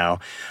right now.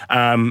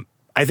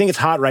 I think it's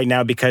hot right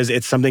now because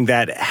it's something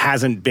that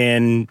hasn't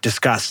been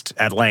discussed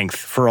at length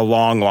for a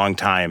long, long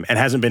time and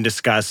hasn't been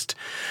discussed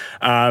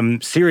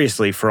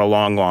seriously for a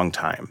long, long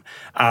time.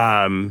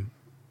 And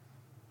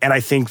I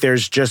think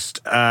there's just...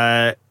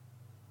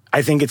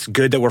 I think it's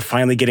good that we're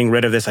finally getting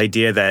rid of this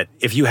idea that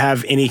if you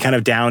have any kind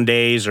of down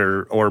days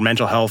or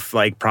mental health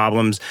like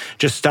problems,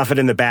 just stuff it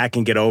in the back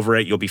and get over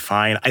it. You'll be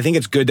fine. I think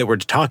it's good that we're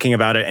talking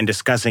about it and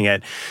discussing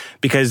it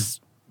because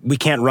we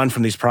can't run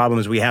from these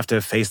problems. We have to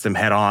face them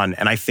head on.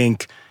 And I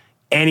think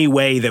any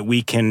way that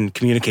we can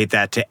communicate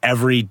that to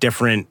every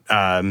different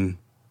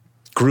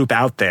group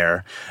out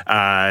there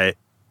that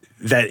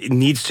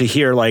needs to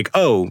hear like,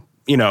 oh,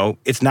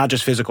 it's not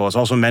just physical, it's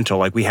also mental.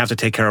 Like we have to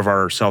take care of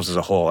ourselves as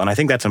a whole. And I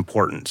think that's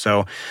important.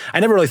 So I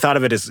never really thought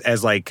of it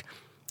as like,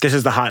 this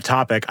is the hot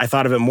topic. I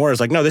thought of it more as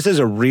like, no, this is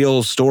a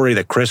real story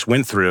that Chris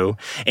went through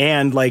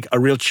and like a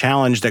real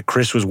challenge that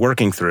Chris was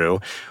working through.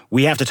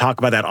 We have to talk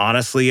about that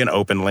honestly and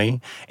openly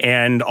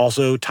and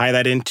also tie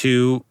that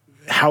into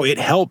how it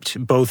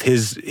helped both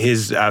his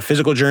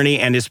physical journey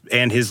and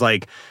his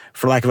like,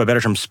 for lack of a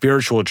better term,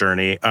 spiritual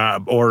journey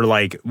or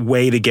like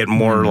way to get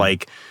more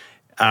like,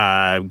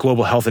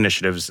 global health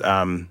initiatives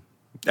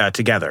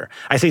together.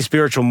 I say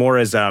spiritual more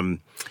as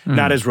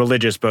not as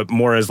religious, but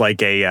more as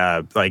like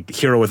a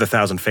hero with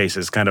 1,000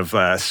 faces kind of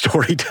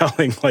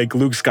storytelling, like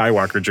Luke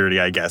Skywalker journey,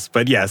 I guess.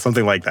 But yeah,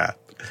 something like that.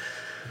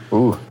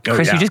 Ooh,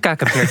 Chris, you just got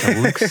compared to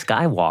Luke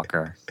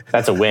Skywalker.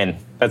 That's a win.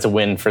 That's a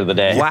win for the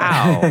day.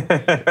 Wow,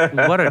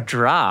 what a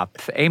drop,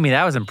 Amy.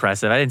 That was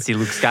impressive. I didn't see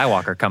Luke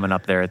Skywalker coming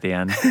up there at the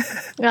end.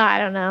 I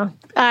don't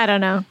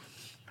know.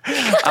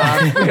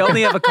 We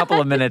only have a couple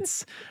of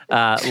minutes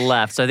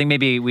left, so I think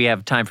maybe we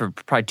have time for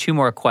probably 2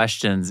 more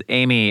questions.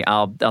 Amy,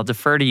 I'll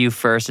defer to you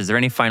first. Is there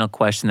any final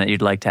question that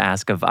you'd like to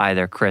ask of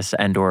either Chris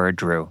and or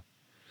Drew?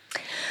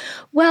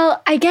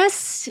 Well, I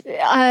guess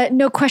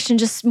no question,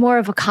 just more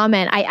of a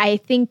comment. I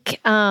think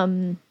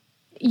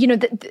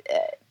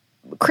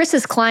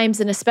Chris's climbs,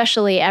 and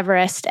especially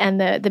Everest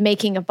and the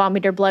making of Bomb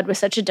Eater Blood, was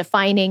such a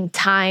defining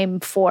time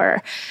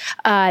for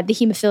the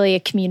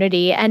hemophilia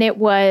community. And it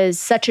was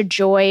such a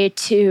joy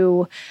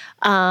to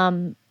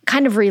kind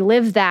of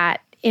relive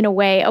that in a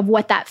way of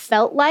what that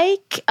felt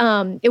like.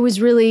 It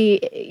was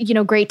really,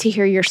 great to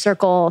hear your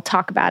circle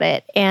talk about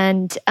it.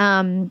 And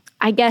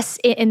I guess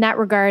in that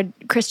regard,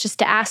 Chris, just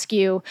to ask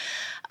you,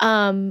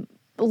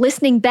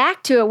 listening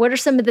back to it, what are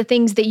some of the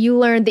things that you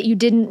learned that you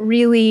didn't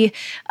really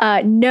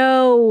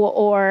know,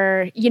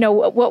 or,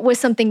 what was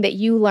something that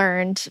you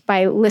learned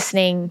by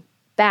listening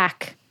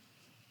back?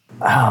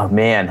 Oh,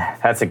 man,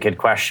 that's a good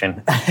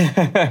question.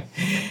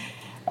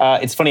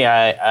 It's funny.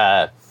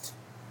 I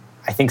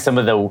think some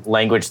of the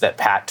language that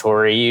Pat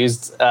Torrey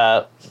used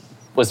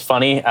was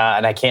funny,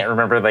 and I can't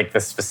remember like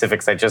the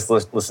specifics. I just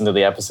listened to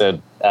the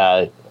episode,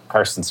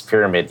 Carson's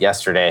Pyramid,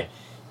 yesterday,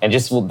 and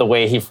just the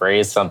way he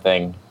phrased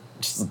something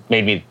just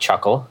made me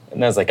chuckle.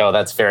 And I was like, oh,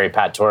 that's very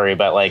Pat Torrey.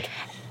 But like,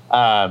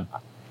 know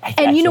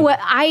what?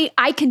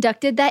 I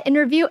conducted that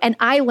interview and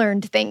I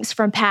learned things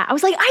from Pat. I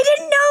was like, I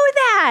didn't know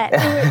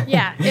that.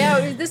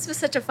 Yeah. This was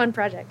such a fun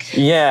project.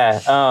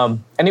 Yeah.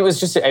 And it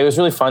was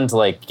really fun to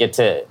like get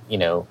to,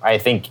 I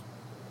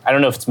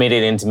don't know if it's made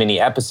it into many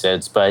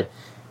episodes, but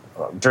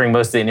during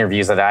most of the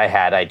interviews that I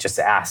had, I just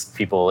asked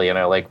people,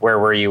 like, where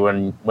were you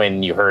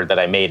when you heard that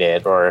I made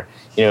it? Or,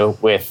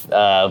 with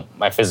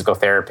my physical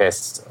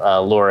therapist,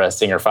 Laura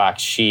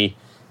Singer-Fox, she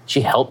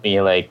helped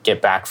me like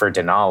get back for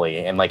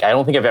Denali. And like, I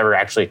don't think I've ever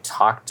actually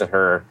talked to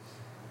her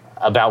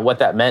about what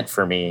that meant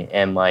for me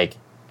and like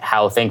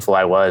how thankful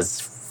I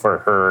was for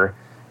her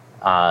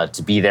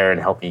to be there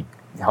and help me,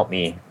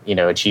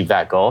 achieve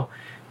that goal.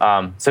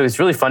 So it's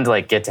really fun to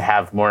like get to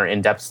have more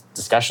in-depth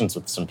discussions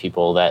with some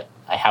people that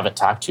I haven't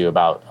talked to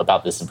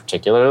about this in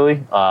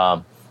particularly.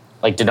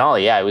 Like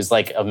Denali, yeah, it was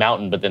like a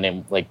mountain, but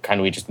then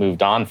we just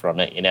moved on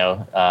from it,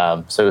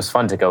 So it was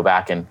fun to go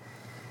back and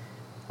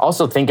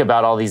also think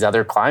about all these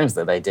other climbs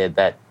that I did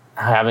that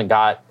haven't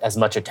got as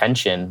much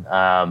attention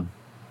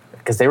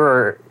because they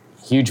were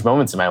huge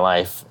moments in my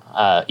life.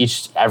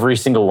 Every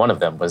single one of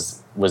them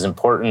was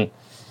important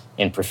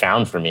and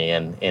profound for me.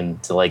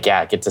 And to like,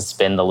 yeah, get to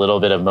spend a little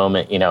bit of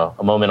moment,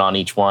 a moment on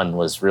each one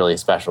was really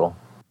special.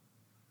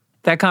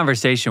 That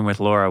conversation with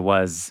Laura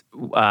was,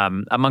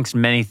 amongst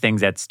many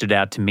things that stood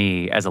out to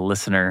me as a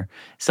listener,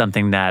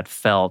 something that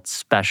felt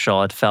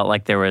special. It felt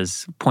like there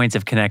was points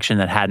of connection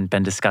that hadn't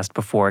been discussed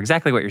before.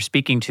 Exactly what you're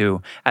speaking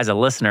to as a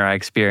listener, I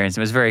experienced.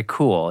 It was very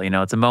cool.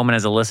 It's a moment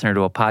as a listener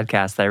to a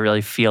podcast that I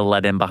really feel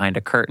let in behind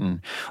a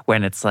curtain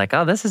when it's like,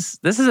 oh, this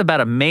is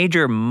about a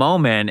major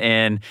moment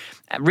in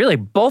really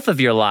both of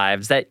your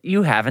lives that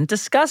you haven't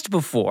discussed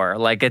before.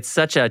 Like, it's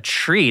such a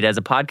treat as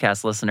a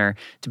podcast listener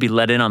to be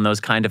let in on those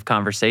kind of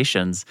conversations.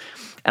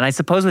 And I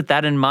suppose with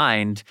that in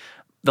mind,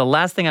 the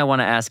last thing I want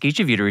to ask each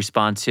of you to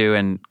respond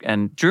to,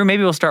 and Drew,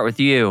 maybe we'll start with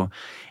you.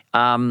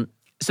 So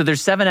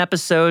there's 7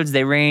 episodes.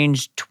 They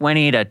range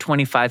 20 to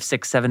 25,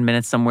 6, 7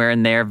 minutes, somewhere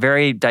in there.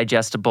 Very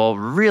digestible,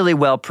 really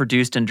well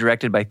produced and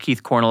directed by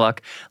Keith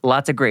Corneluk.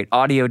 Lots of great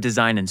audio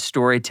design and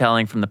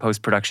storytelling from the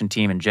post-production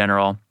team in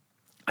general.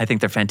 I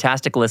think they're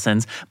fantastic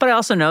listens, but I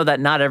also know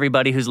that not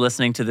everybody who's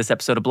listening to this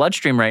episode of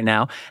Bloodstream right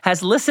now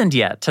has listened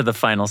yet to the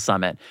Final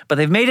Summit. But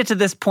they've made it to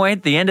this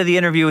point, the end of the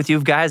interview with you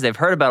guys. They've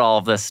heard about all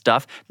of this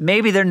stuff.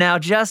 Maybe they're now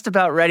just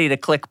about ready to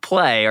click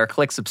play or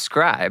click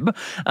subscribe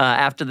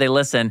after they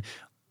listen.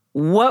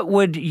 What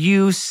would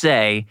you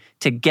say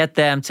to get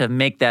them to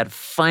make that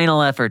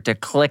final effort to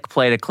click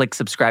play, to click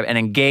subscribe, and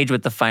engage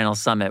with the Final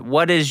Summit?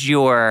 What is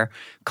your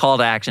call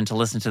to action to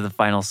listen to the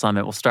Final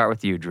Summit? We'll start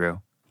with you,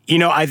 Drew.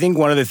 I think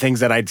one of the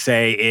things that I'd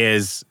say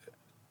is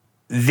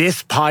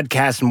this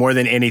podcast, more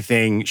than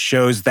anything,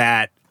 shows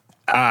that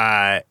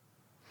any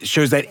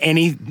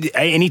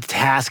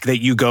task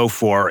that you go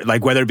for,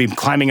 like whether it be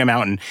climbing a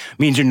mountain,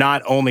 means you're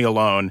not only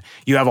alone.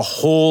 You have a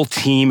whole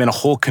team and a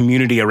whole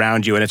community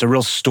around you, and it's a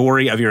real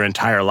story of your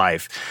entire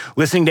life.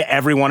 Listening to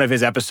every one of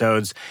his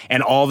episodes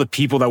and all the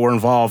people that were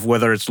involved,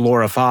 whether it's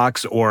Laura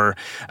Fox or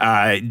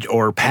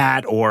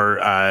Pat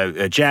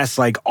or Jess,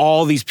 like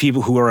all these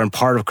people who are a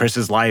part of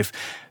Chris's life,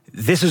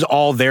 this is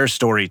all their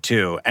story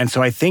too. And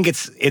so I think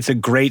it's a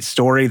great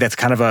story that's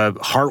kind of a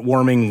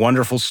heartwarming,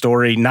 wonderful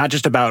story, not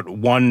just about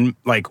one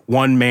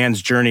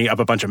man's journey up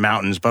a bunch of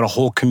mountains, but a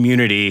whole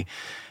community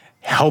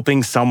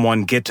helping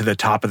someone get to the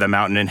top of the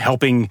mountain and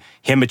helping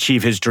him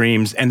achieve his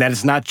dreams. And that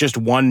it's not just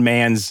one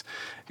man's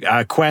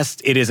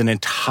quest, it is an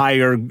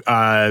entire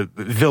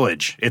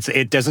village.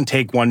 It doesn't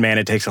take one man,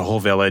 it takes a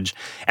whole village.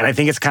 And I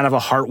think it's kind of a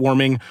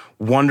heartwarming,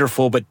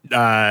 wonderful, but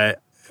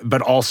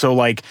also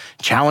like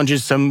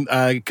challenges some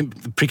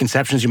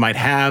preconceptions you might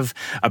have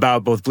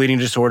about both bleeding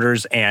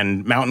disorders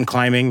and mountain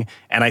climbing.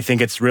 And I think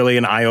it's really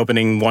an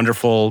eye-opening,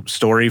 wonderful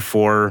story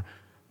for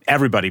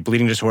everybody,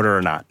 bleeding disorder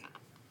or not.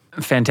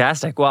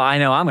 Fantastic. Well, I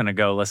know I'm going to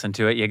go listen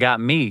to it. You got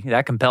me.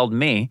 That compelled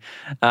me.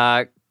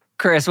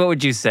 Chris, what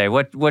would you say?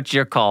 What's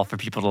your call for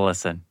people to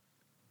listen?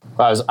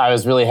 Well, I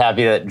was really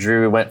happy that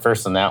Drew went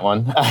first on that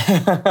one.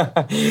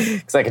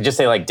 Because I could just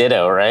say like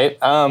ditto, right?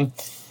 I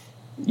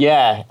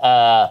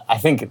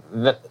think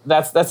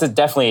that's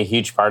definitely a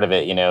huge part of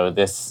it.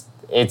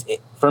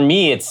 For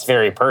me, it's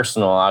very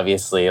personal,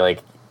 obviously,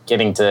 like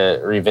getting to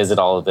revisit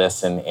all of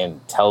this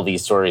and tell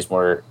these stories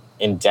more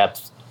in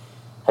depth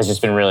has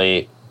just been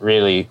really,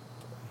 really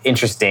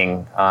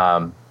interesting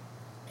and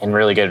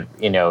really good,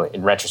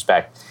 in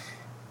retrospect.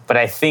 But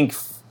I think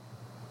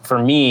for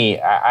me,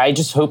 I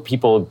just hope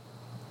people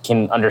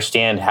can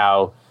understand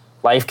how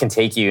life can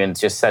take you in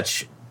just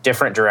such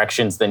different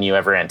directions than you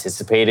ever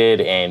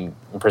anticipated and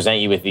present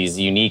you with these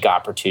unique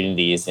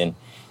opportunities. And,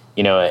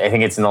 I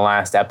think it's in the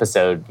last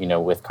episode,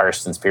 with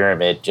Karsten's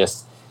Pyramid,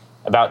 just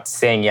about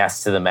saying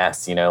yes to the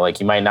mess.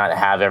 Like you might not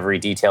have every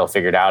detail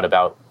figured out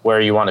about where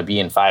you want to be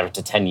in 5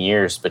 to 10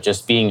 years, but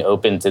just being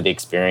open to the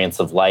experience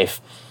of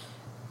life,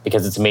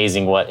 because it's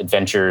amazing what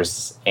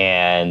adventures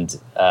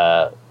and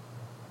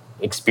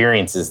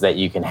experiences that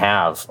you can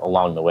have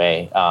along the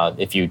way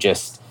if you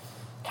just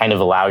kind of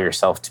allow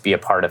yourself to be a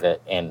part of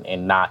it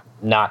and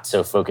not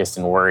so focused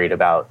and worried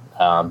about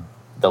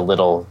the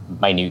little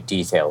minute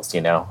details,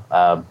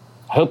 I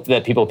hope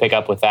that people pick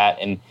up with that.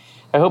 And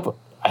I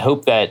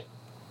hope that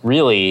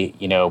really,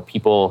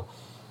 people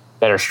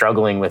that are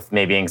struggling with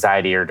maybe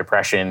anxiety or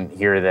depression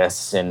hear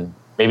this, and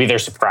maybe they're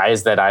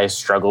surprised that I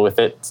struggle with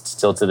it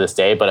still to this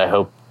day, but I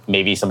hope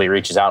maybe somebody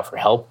reaches out for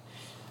help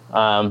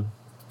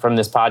from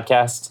this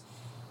podcast.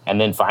 And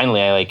then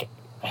finally, I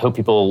hope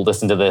people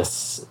listen to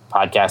this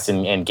podcast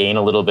and gain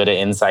a little bit of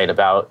insight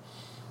about,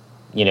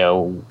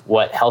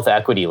 what health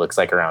equity looks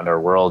like around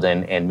our world,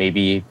 and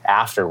maybe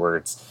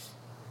afterwards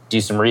do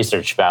some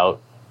research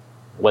about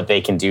what they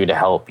can do to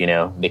help.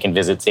 They can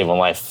visit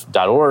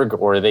saveonelife.org,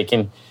 or they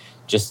can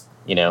just,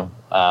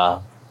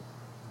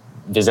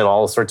 visit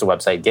all sorts of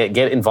websites,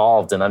 get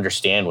involved and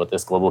understand what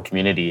this global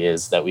community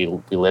is that we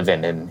live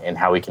in, and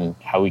how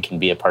we can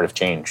be a part of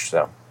change.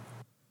 So.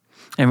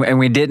 And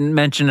we didn't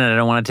mention it. I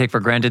don't want to take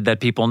for granted that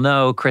people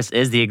know Chris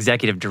is the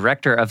executive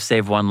director of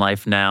Save One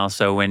Life now.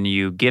 So when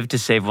you give to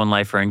Save One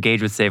Life or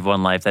engage with Save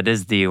One Life, that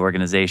is the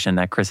organization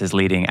that Chris is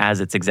leading as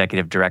its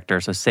executive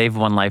director. So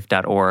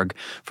saveonelife.org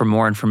for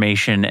more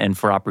information and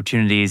for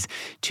opportunities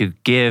to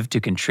give, to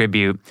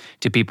contribute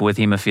to people with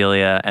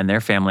hemophilia and their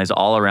families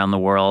all around the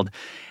world.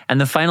 And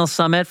the Final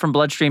Summit from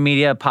Bloodstream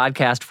Media, a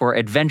podcast for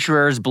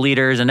adventurers,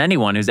 bleeders, and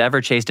anyone who's ever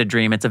chased a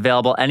dream. It's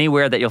available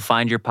anywhere that you'll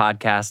find your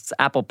podcasts,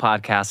 Apple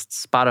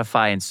Podcasts,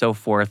 Spotify, and so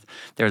forth.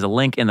 There's a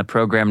link in the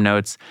program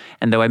notes.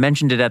 And though I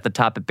mentioned it at the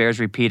top, it bears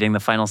repeating. The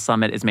Final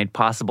Summit is made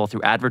possible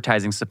through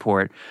advertising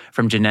support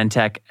from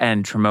Genentech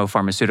and Tremo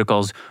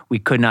Pharmaceuticals. We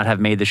could not have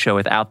made the show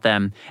without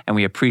them, and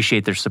we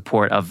appreciate their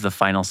support of the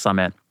Final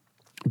Summit.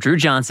 Drew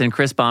Johnson,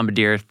 Chris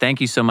Bombardier, thank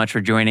you so much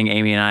for joining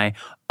Amy and I.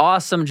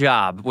 Awesome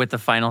job with the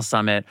Final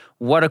Summit.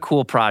 What a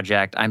cool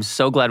project. I'm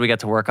so glad we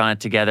got to work on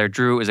it together.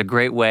 Drew, it was a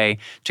great way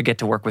to get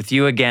to work with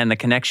you again. The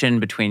connection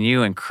between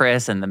you and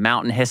Chris and the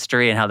mountain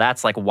history and how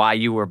that's like why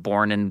you were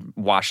born in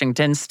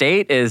Washington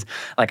State is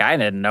like, I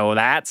didn't know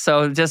that.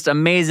 So just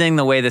amazing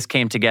the way this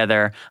came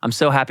together. I'm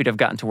so happy to have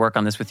gotten to work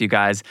on this with you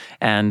guys.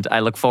 And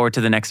I look forward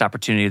to the next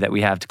opportunity that we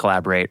have to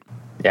collaborate.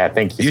 Yeah,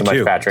 thank you so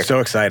much, Patrick. So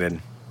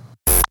excited.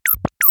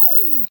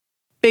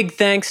 Big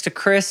thanks to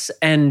Chris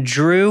and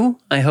Drew.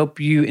 I hope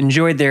you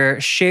enjoyed their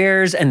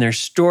shares and their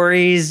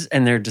stories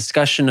and their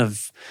discussion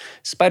of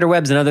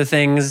spiderwebs and other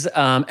things,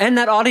 and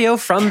that audio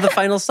from the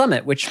Final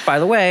Summit, which, by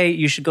the way,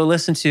 you should go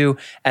listen to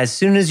as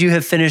soon as you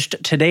have finished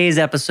today's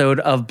episode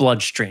of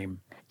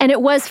Bloodstream. And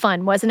it was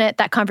fun, wasn't it?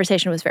 That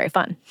conversation was very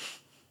fun.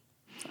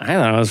 I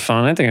thought it was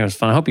fun. I think it was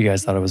fun. I hope you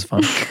guys thought it was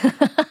fun.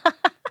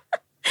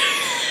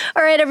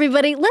 All right,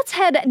 everybody, let's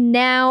head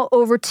now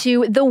over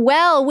to The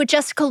Well with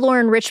Jessica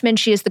Lauren Richmond.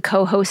 She is the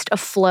co-host of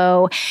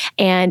Flow.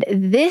 And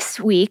this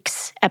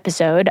week's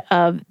episode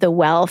of The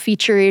Well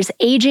features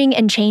aging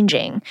and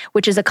changing,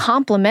 which is a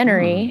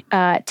complementary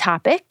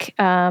topic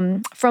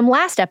from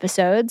last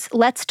episode's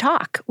Let's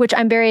Talk, which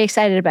I'm very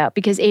excited about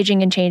because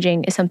aging and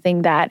changing is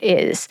something that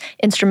is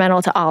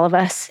instrumental to all of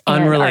us.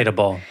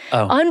 Unrelatable.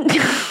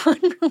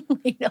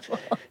 Unrelatable.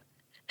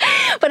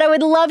 But I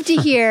would love to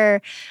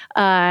hear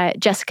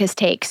Jessica's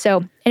take.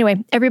 So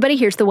anyway, everybody,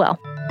 here's The Well.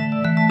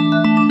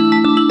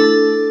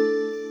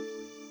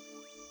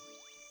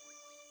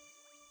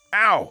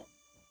 Ow,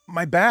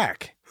 my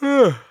back.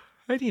 I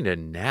need a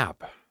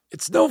nap.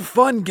 It's no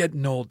fun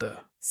getting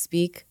older.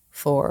 Speak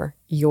for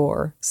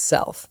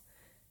yourself.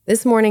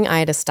 This morning, I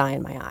had a sty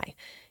in my eye.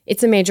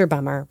 It's a major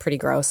bummer, pretty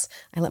gross.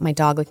 I let my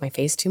dog lick my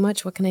face too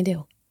much. What can I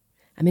do?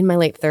 I'm in my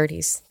late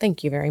 30s,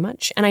 thank you very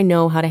much, and I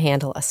know how to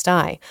handle a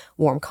sty.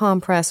 Warm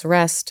compress,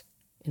 rest.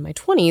 In my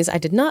 20s, I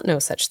did not know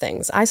such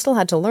things. I still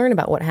had to learn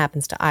about what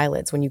happens to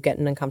eyelids when you get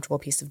an uncomfortable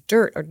piece of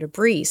dirt or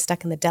debris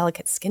stuck in the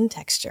delicate skin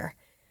texture.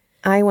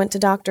 I went to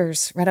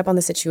doctors, read up on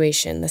the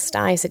situation, the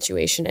sty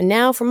situation, and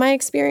now, from my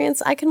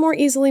experience, I can more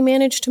easily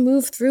manage to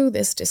move through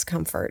this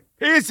discomfort.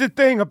 Here's the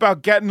thing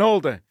about getting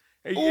older.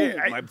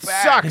 My back.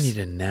 Sucks. I need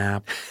a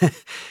nap.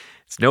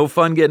 It's no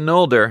fun getting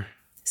older.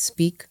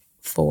 Speak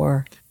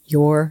for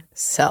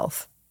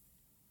yourself.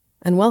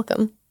 And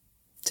welcome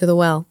to The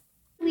Well.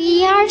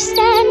 We are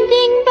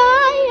standing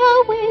by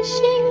a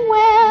wishing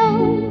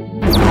well.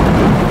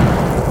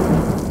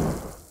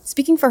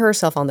 Speaking for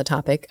herself on the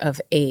topic of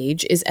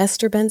age is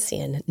Esther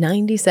Bensian,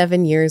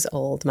 97 years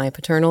old, my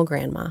paternal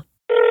grandma.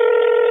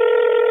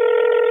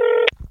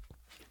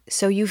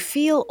 So you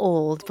feel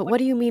old, but what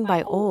do you mean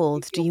by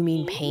old? Do you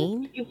mean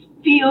pain? You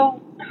feel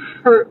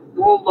hurt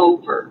roll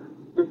over.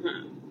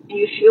 Mm-hmm.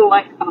 You feel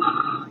like,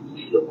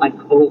 you feel like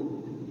old.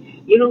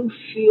 You don't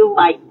feel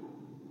like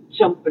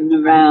jumping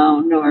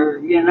around or,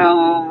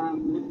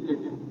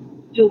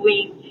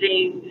 doing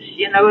things.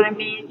 You know what I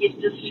mean? You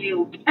just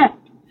feel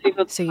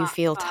So you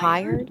feel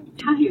tired?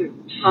 Tired.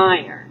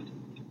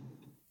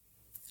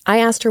 I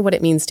asked her what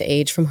it means to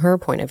age from her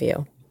point of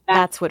view.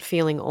 That's what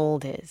feeling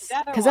old is.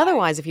 Because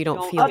otherwise, if you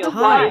don't feel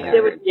tired...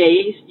 There are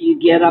days you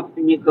get up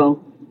and you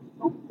go,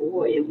 oh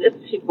boy, let's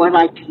see what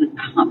I can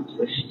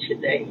accomplish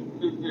today.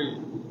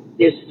 Mm-hmm.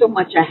 There's so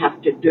much I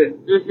have to do,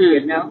 Those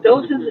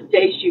are the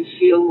days you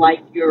feel like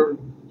you're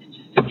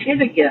just a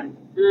kid again.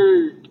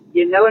 Mm.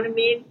 You know what I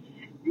mean?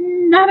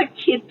 Not a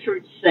kid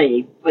per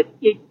se, but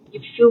you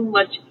feel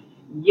much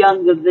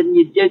younger than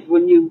you did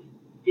when you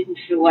didn't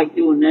feel like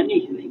doing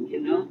anything,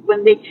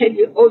 When they tell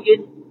you, oh,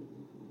 you're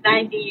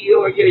 90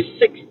 or you're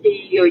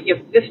 60 or you're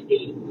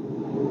 50,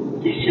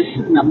 it's just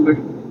a number.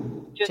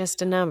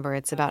 Just a number.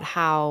 It's about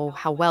how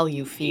well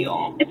you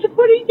feel. It's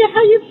according to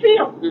how you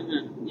feel.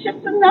 Mm-hmm.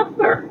 Just a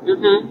number.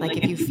 Mm-hmm. Like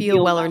if you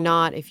feel well or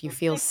not, if you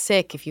feel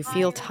sick, if you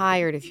feel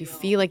tired, if you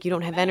feel like you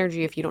don't have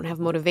energy, if you don't have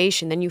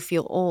motivation, then you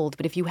feel old.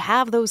 But if you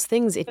have those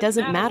things, it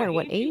doesn't matter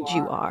what age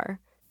you are.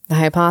 The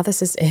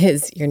hypothesis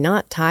is you're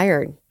not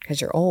tired because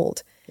you're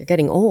old. You're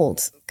getting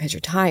old because you're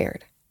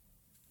tired.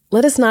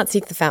 Let us not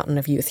seek the fountain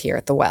of youth here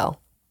at The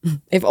Well.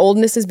 If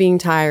oldness is being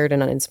tired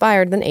and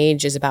uninspired, then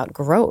age is about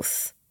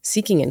growth.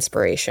 Seeking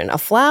inspiration, a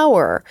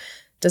flower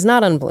does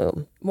not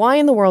unbloom. Why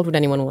in the world would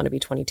anyone want to be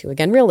 22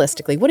 again?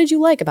 Realistically, what did you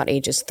like about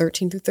ages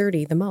 13 through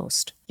 30 the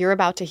most? You're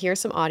about to hear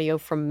some audio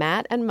from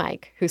Matt and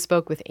Mike, who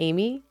spoke with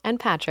Amy and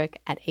Patrick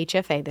at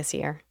HFA this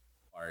year.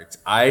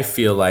 I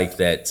feel like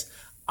that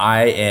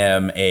I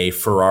am a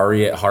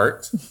Ferrari at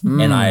heart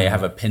and I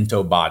have a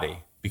Pinto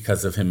body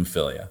because of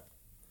hemophilia,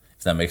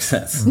 if that makes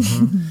sense.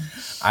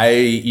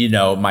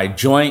 My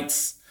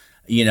joints,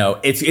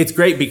 it's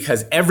great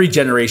because every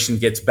generation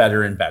gets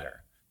better and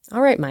better.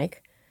 All right,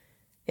 Mike.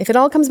 If it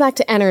all comes back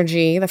to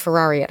energy, the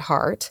Ferrari at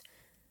heart,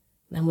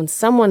 then when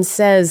someone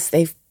says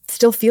they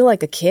still feel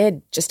like a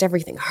kid, just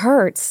everything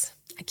hurts,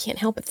 I can't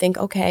help but think,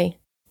 okay,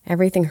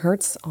 everything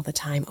hurts all the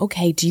time.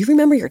 Okay, do you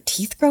remember your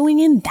teeth growing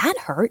in? That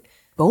hurt.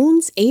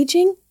 Bones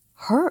aging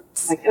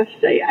hurts. Like I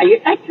say,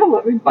 I tell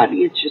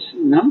everybody it's just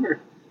a number.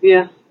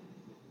 Yeah.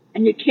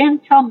 And you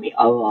can't tell me,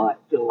 oh, I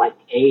feel like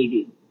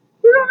 80.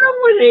 You don't know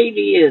what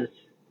 80 is.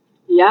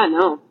 Yeah,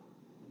 no.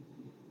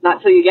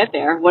 Not till you get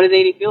there. What does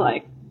 80 feel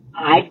like?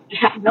 I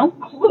have no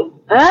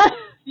clue.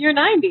 You're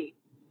 90.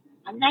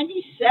 I'm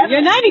 97.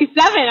 You're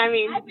 97, I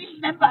mean.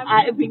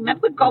 I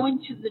remember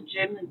going to the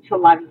gym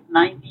until I was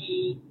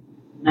 90,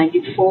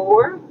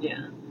 94.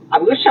 Yeah. I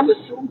wish I was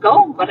still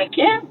going, but I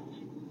can't.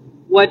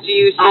 What do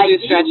you still do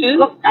stretches?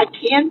 Look, I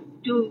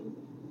can't do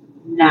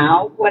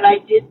now what I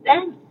did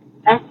then.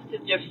 That's the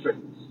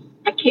difference.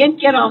 I can't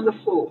get on the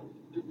floor.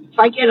 If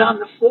I get on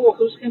the floor,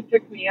 who's going to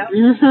pick me up?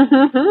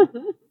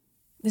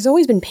 There's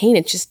always been pain.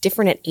 It's just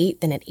different at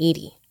 8 than at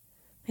 80.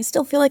 I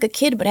still feel like a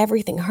kid, but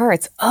everything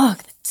hurts.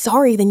 Ugh,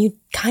 sorry, then you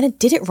kind of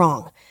did it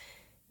wrong.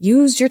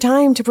 Use your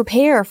time to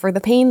prepare for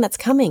the pain that's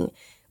coming.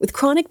 With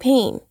chronic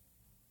pain,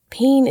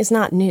 pain is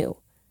not new.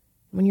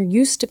 When you're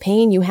used to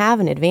pain, you have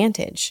an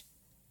advantage.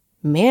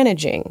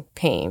 Managing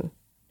pain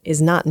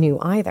is not new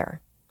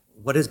either.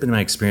 What has been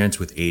my experience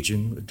with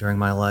aging during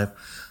my life?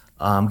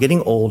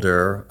 Getting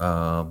older,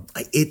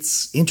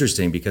 it's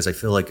interesting because I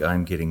feel like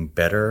I'm getting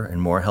better and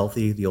more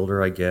healthy the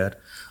older I get.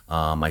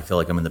 I feel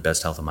like I'm in the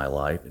best health of my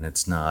life, and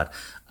it's not.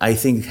 I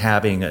think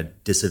having a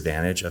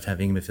disadvantage of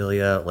having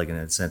hemophilia, like in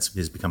a sense,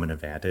 has become an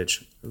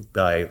advantage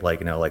by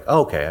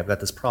okay, I've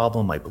got this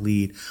problem, I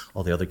bleed,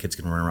 all the other kids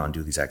can run around and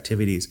do these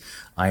activities.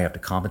 I have to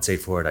compensate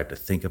for it. I have to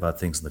think about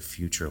things in the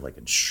future like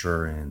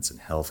insurance and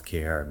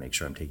healthcare and make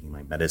sure I'm taking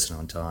my medicine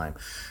on time.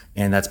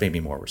 And that's made me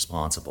more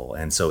responsible.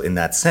 And so in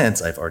that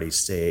sense, I've already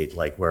stayed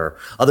like where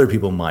other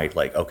people might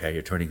okay,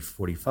 you're turning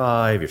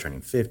 45, you're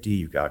turning 50,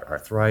 you've got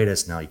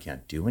arthritis, now you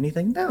can't do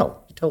anything.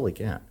 No, you totally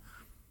can.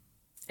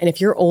 And if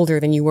you're older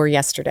than you were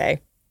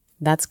yesterday,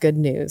 that's good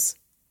news.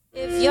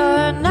 If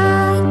you're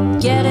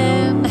not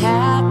getting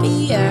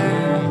happier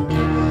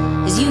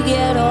as you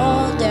get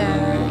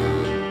older,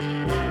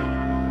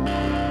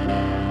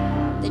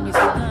 then you're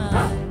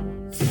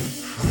fine.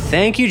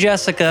 Thank you,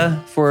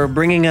 Jessica, for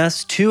bringing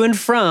us to and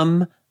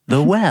from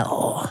the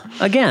well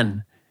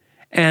again.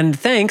 And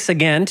thanks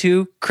again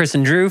to Chris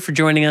and Drew for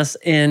joining us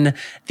in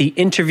the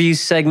interview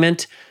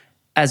segment.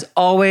 As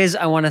always,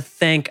 I want to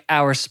thank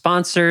our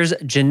sponsors,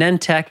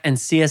 Genentech and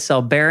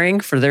CSL Behring,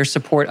 for their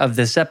support of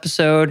this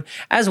episode,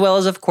 as well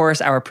as, of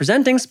course, our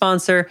presenting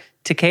sponsor,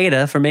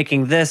 Takeda, for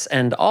making this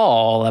and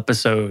all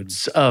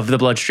episodes of the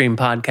Bloodstream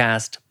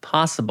podcast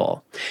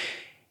possible.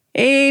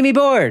 Amy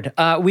Board,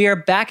 we are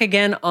back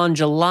again on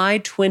July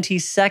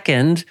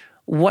 22nd.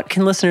 What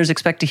can listeners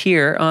expect to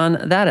hear on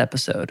that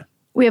episode?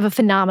 We have a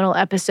phenomenal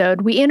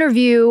episode. We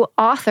interview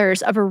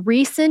authors of a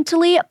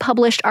recently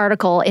published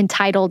article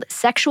entitled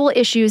Sexual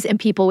Issues in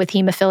People with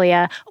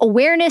Hemophilia,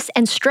 Awareness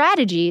and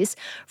Strategies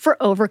for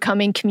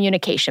Overcoming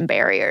Communication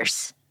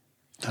Barriers.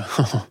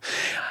 I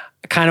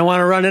kind of want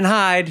to run and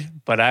hide,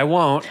 but I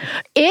won't.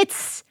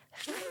 It's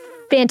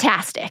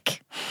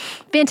fantastic.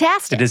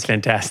 Fantastic. It is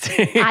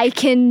fantastic. I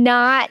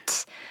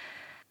cannot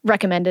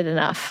recommend it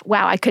enough.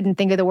 Wow, I couldn't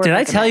think of the word. Did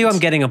I tell you I'm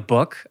getting a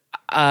book?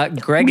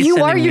 Greg is You're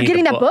sending me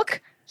getting the that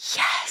book?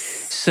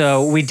 Yes.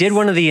 So we did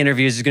one of the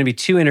interviews. There's going to be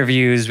 2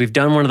 interviews. We've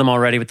done one of them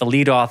already with the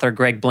lead author,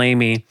 Greg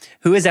Blamey,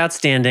 who is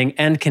outstanding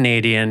and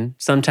Canadian,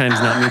 sometimes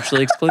not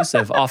mutually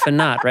exclusive, often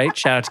not, right?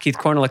 Shout out to Keith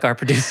Cornelick, our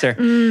producer.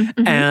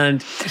 Mm-hmm.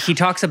 And he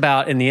talks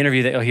about, in the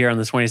interview that you'll hear on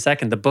the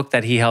 22nd, the book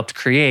that he helped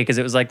create, because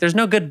it was like, there's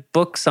no good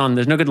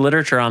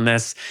literature on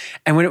this.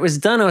 And when it was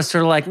done, I was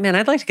sort of like, man,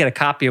 I'd like to get a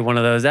copy of one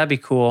of those. That'd be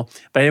cool.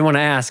 But I didn't want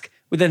to ask.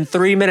 Within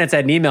 3 minutes, I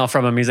had an email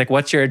from him. He's like,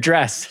 what's your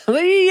address?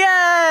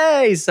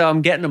 Yay! So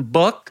I'm getting a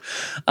book,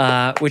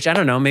 which I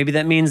don't know. Maybe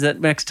that means that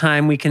next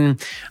time we can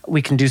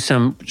do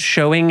some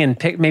showing and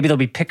maybe there'll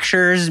be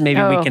pictures.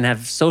 Maybe we can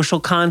have social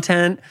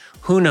content.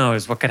 Who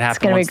knows what could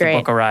happen once the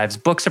book arrives.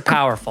 Books are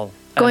powerful.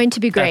 Going to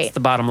be great. That's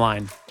the bottom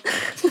line.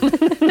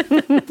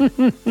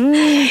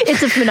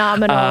 It's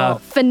a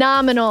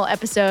phenomenal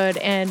episode,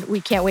 and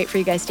we can't wait for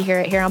you guys to hear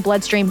it here on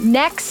Bloodstream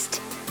next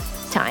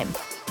time.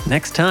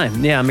 Next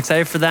time. Yeah, I'm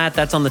excited for that.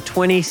 That's on the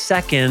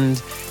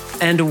 22nd.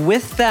 And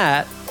with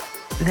that,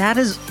 that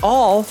is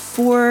all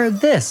for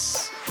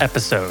this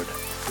episode.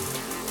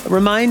 A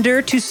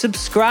reminder to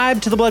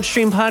subscribe to the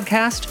Bloodstream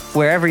podcast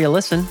wherever you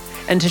listen.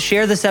 and to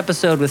share this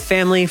episode with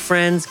family,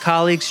 friends,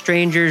 colleagues,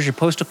 strangers, your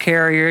postal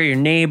carrier, your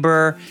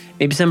neighbor,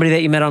 maybe somebody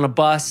that you met on a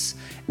bus,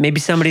 maybe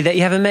somebody that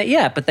you haven't met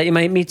yet, but that you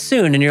might meet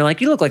soon. And you're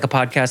like, you look like a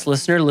podcast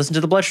listener, listen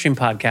to the Bloodstream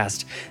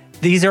podcast.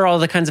 These are all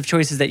the kinds of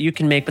choices that you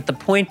can make. But the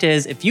point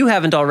is, if you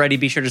haven't already,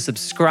 be sure to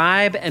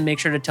subscribe and make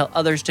sure to tell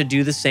others to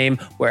do the same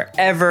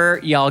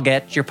wherever y'all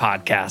get your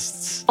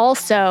podcasts.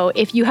 Also,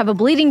 if you have a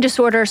bleeding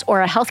disorders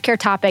or a healthcare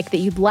topic that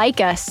you'd like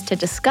us to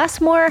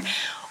discuss more,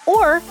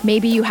 or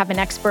maybe you have an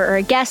expert or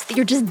a guest that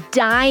you're just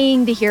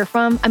dying to hear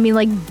from. I mean,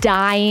 like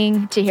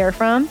dying to hear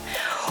from.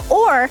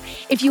 Or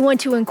if you want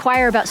to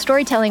inquire about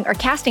storytelling or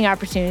casting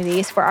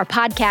opportunities for our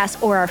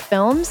podcasts or our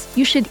films,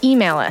 you should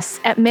email us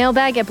at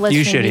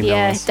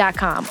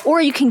mailbag@bloodstreammedia.com.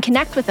 Or you can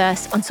connect with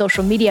us on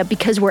social media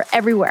because we're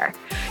everywhere.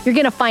 You're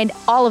going to find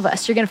all of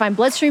us. You're going to find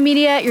Bloodstream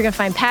Media. You're going to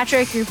find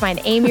Patrick. You're going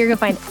to find Amy. You're going to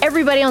find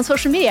everybody on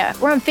social media.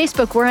 We're on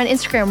Facebook. We're on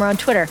Instagram. We're on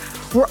Twitter.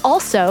 We're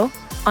also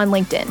on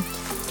LinkedIn.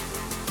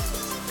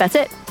 That's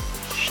it.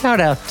 Shout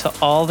out to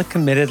all the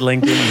committed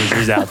LinkedIn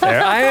users out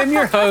there. I am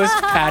your host,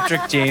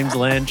 Patrick James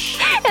Lynch.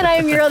 And I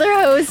am your other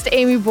host,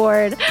 Amy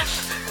Board.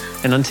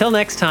 And until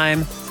next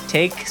time,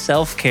 take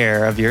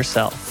self-care of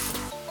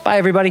yourself. Bye,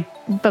 everybody.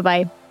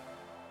 Bye-bye.